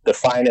the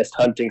finest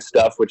hunting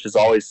stuff, which has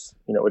always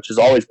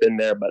been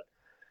there, but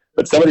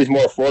some of these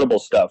more affordable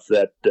stuff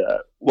that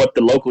what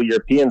the local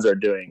Europeans are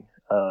doing.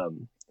 I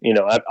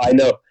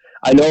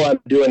know I'm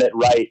doing it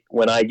right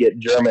when I get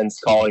Germans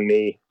calling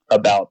me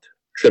about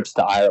trips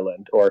to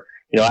Ireland, or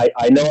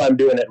I know I'm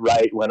doing it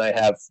right when I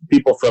have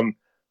people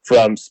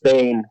from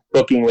Spain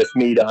booking with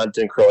me to hunt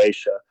in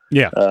Croatia.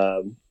 Yeah.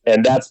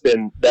 And that's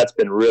been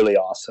really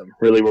awesome,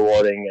 really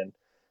rewarding.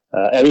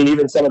 And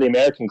even some of the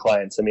American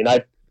clients, in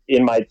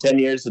my 10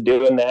 years of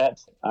doing that,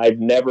 I've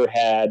never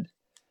had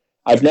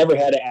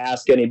to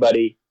ask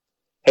anybody,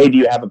 hey, do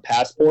you have a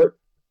passport?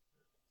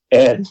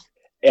 And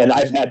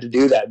I've had to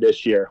do that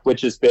this year,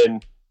 which is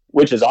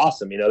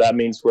awesome. That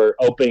means we're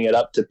opening it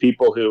up to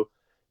people who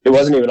it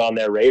wasn't even on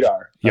their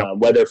radar,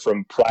 whether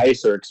from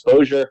price or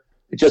exposure.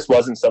 It just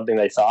wasn't something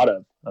they thought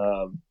of.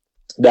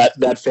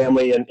 That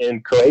family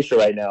in Croatia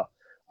right now,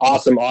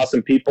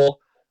 awesome people,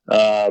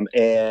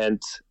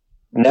 and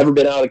never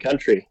been out of the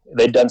country.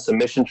 They'd done some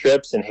mission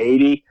trips in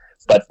Haiti,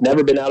 but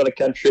never been out of the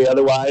country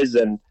otherwise.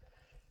 And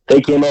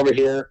they came over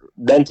here,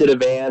 rented a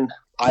van.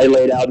 I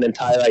laid out an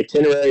entire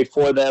itinerary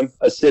for them,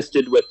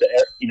 assisted with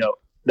the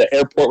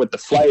airport, with the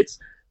flights,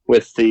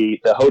 with the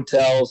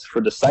hotels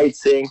for the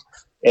sightseeing,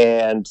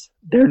 and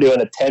they're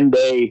doing a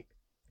 10-day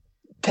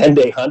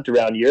hunt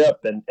around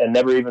Europe and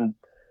never even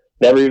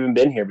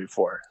been here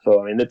before.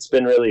 So it's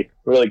been really,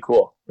 really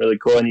cool,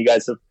 and you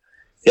guys have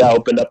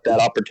opened up that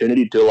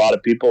opportunity to a lot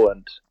of people,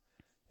 and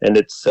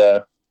it's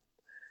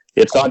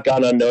not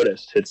gone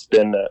unnoticed. It's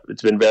been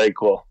very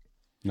cool.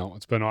 No,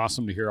 it's been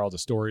awesome to hear all the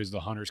stories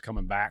the hunters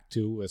coming back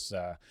to, with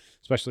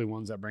especially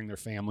ones that bring their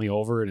family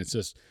over, and it's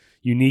just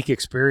unique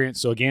experience.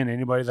 So again,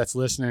 anybody that's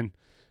listening,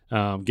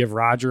 give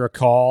Roger a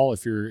call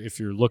if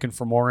you're looking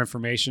for more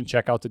information.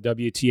 Check out the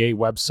WTA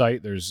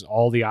website. There's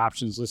all the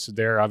options listed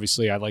there.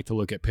 Obviously, I like to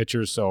look at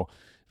pictures, so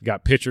we've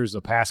got pictures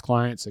of past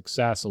client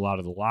success, a lot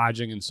of the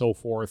lodging and so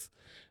forth.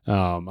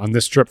 On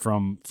this trip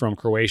from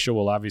Croatia,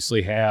 we'll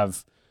obviously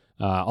have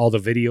all the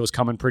videos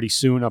coming pretty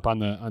soon up on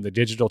the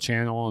digital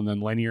channel, and then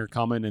linear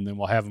coming, and then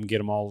we'll have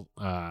them all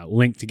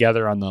linked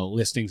together on the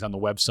listings on the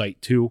website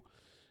too,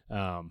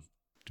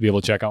 to be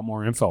able to check out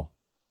more info.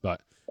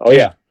 But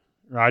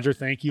Roger,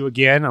 thank you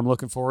again. I'm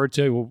looking forward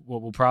to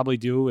what we'll probably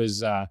do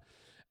is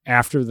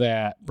after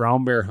that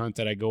brown bear hunt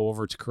that I go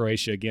over to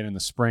Croatia again in the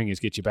spring is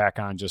get you back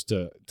on just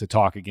to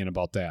talk again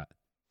about that.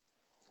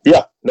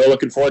 Yeah, no,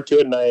 looking forward to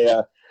it. And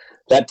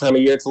that time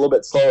of year, it's a little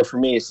bit slower for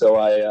me. So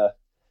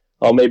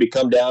I'll maybe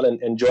come down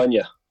and join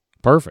you.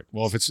 Perfect.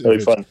 Well, if it's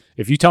fun.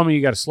 If you tell me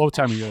you got a slow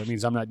time of year, that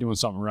means I'm not doing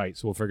something right.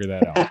 So we'll figure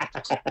that out.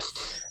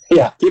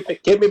 Yeah,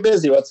 keep me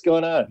busy. What's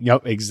going on?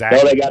 Yep, exactly.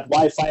 Well, they got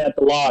Wi-Fi at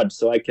the lodge,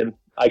 so I can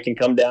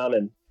come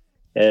down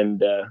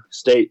and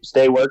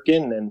stay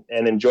working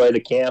and enjoy the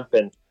camp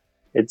and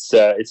it's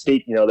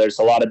neat. There's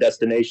a lot of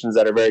destinations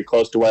that are very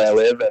close to where I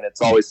live, and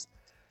it's always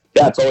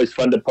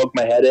fun to poke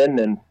my head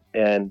in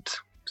and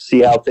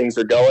see how things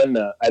are going.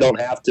 I don't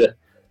have to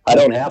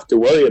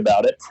worry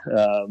about it,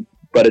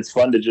 but it's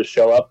fun to just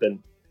show up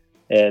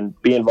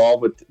and be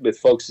involved with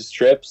folks'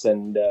 trips,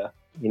 and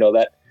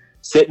that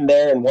sitting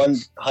there in one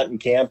hunting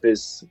camp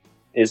is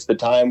the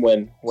time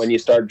when you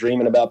start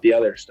dreaming about the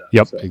other stuff.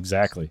 Yep, so.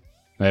 Exactly.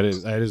 That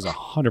is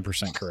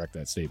 100% correct,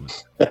 that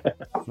statement.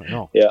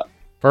 No. Yeah.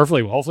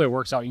 Perfectly. Well, hopefully it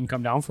works out. You can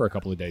come down for a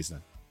couple of days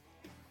then.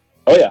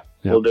 Oh, yeah.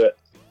 Yep. We'll do it.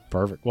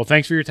 Perfect. Well,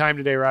 thanks for your time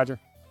today, Roger.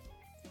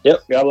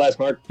 Yep. God bless,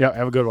 Mark. Yeah,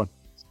 have a good one.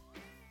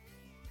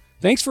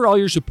 Thanks for all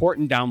your support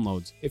and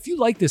downloads. If you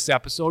like this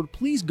episode,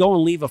 please go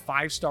and leave a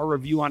 5-star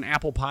review on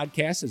Apple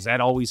Podcasts, as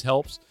that always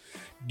helps.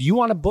 Do you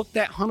want to book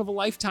that hunt of a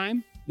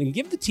lifetime? Then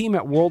give the team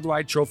at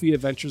Worldwide Trophy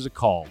Adventures a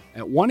call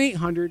at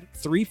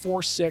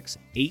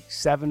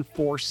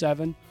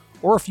 1-800-346-8747.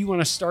 Or if you want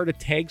to start a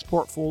tags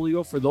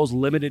portfolio for those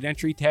limited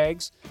entry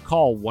tags,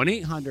 call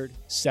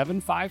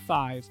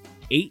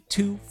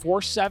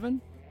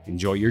 1-800-755-8247.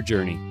 Enjoy your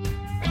journey.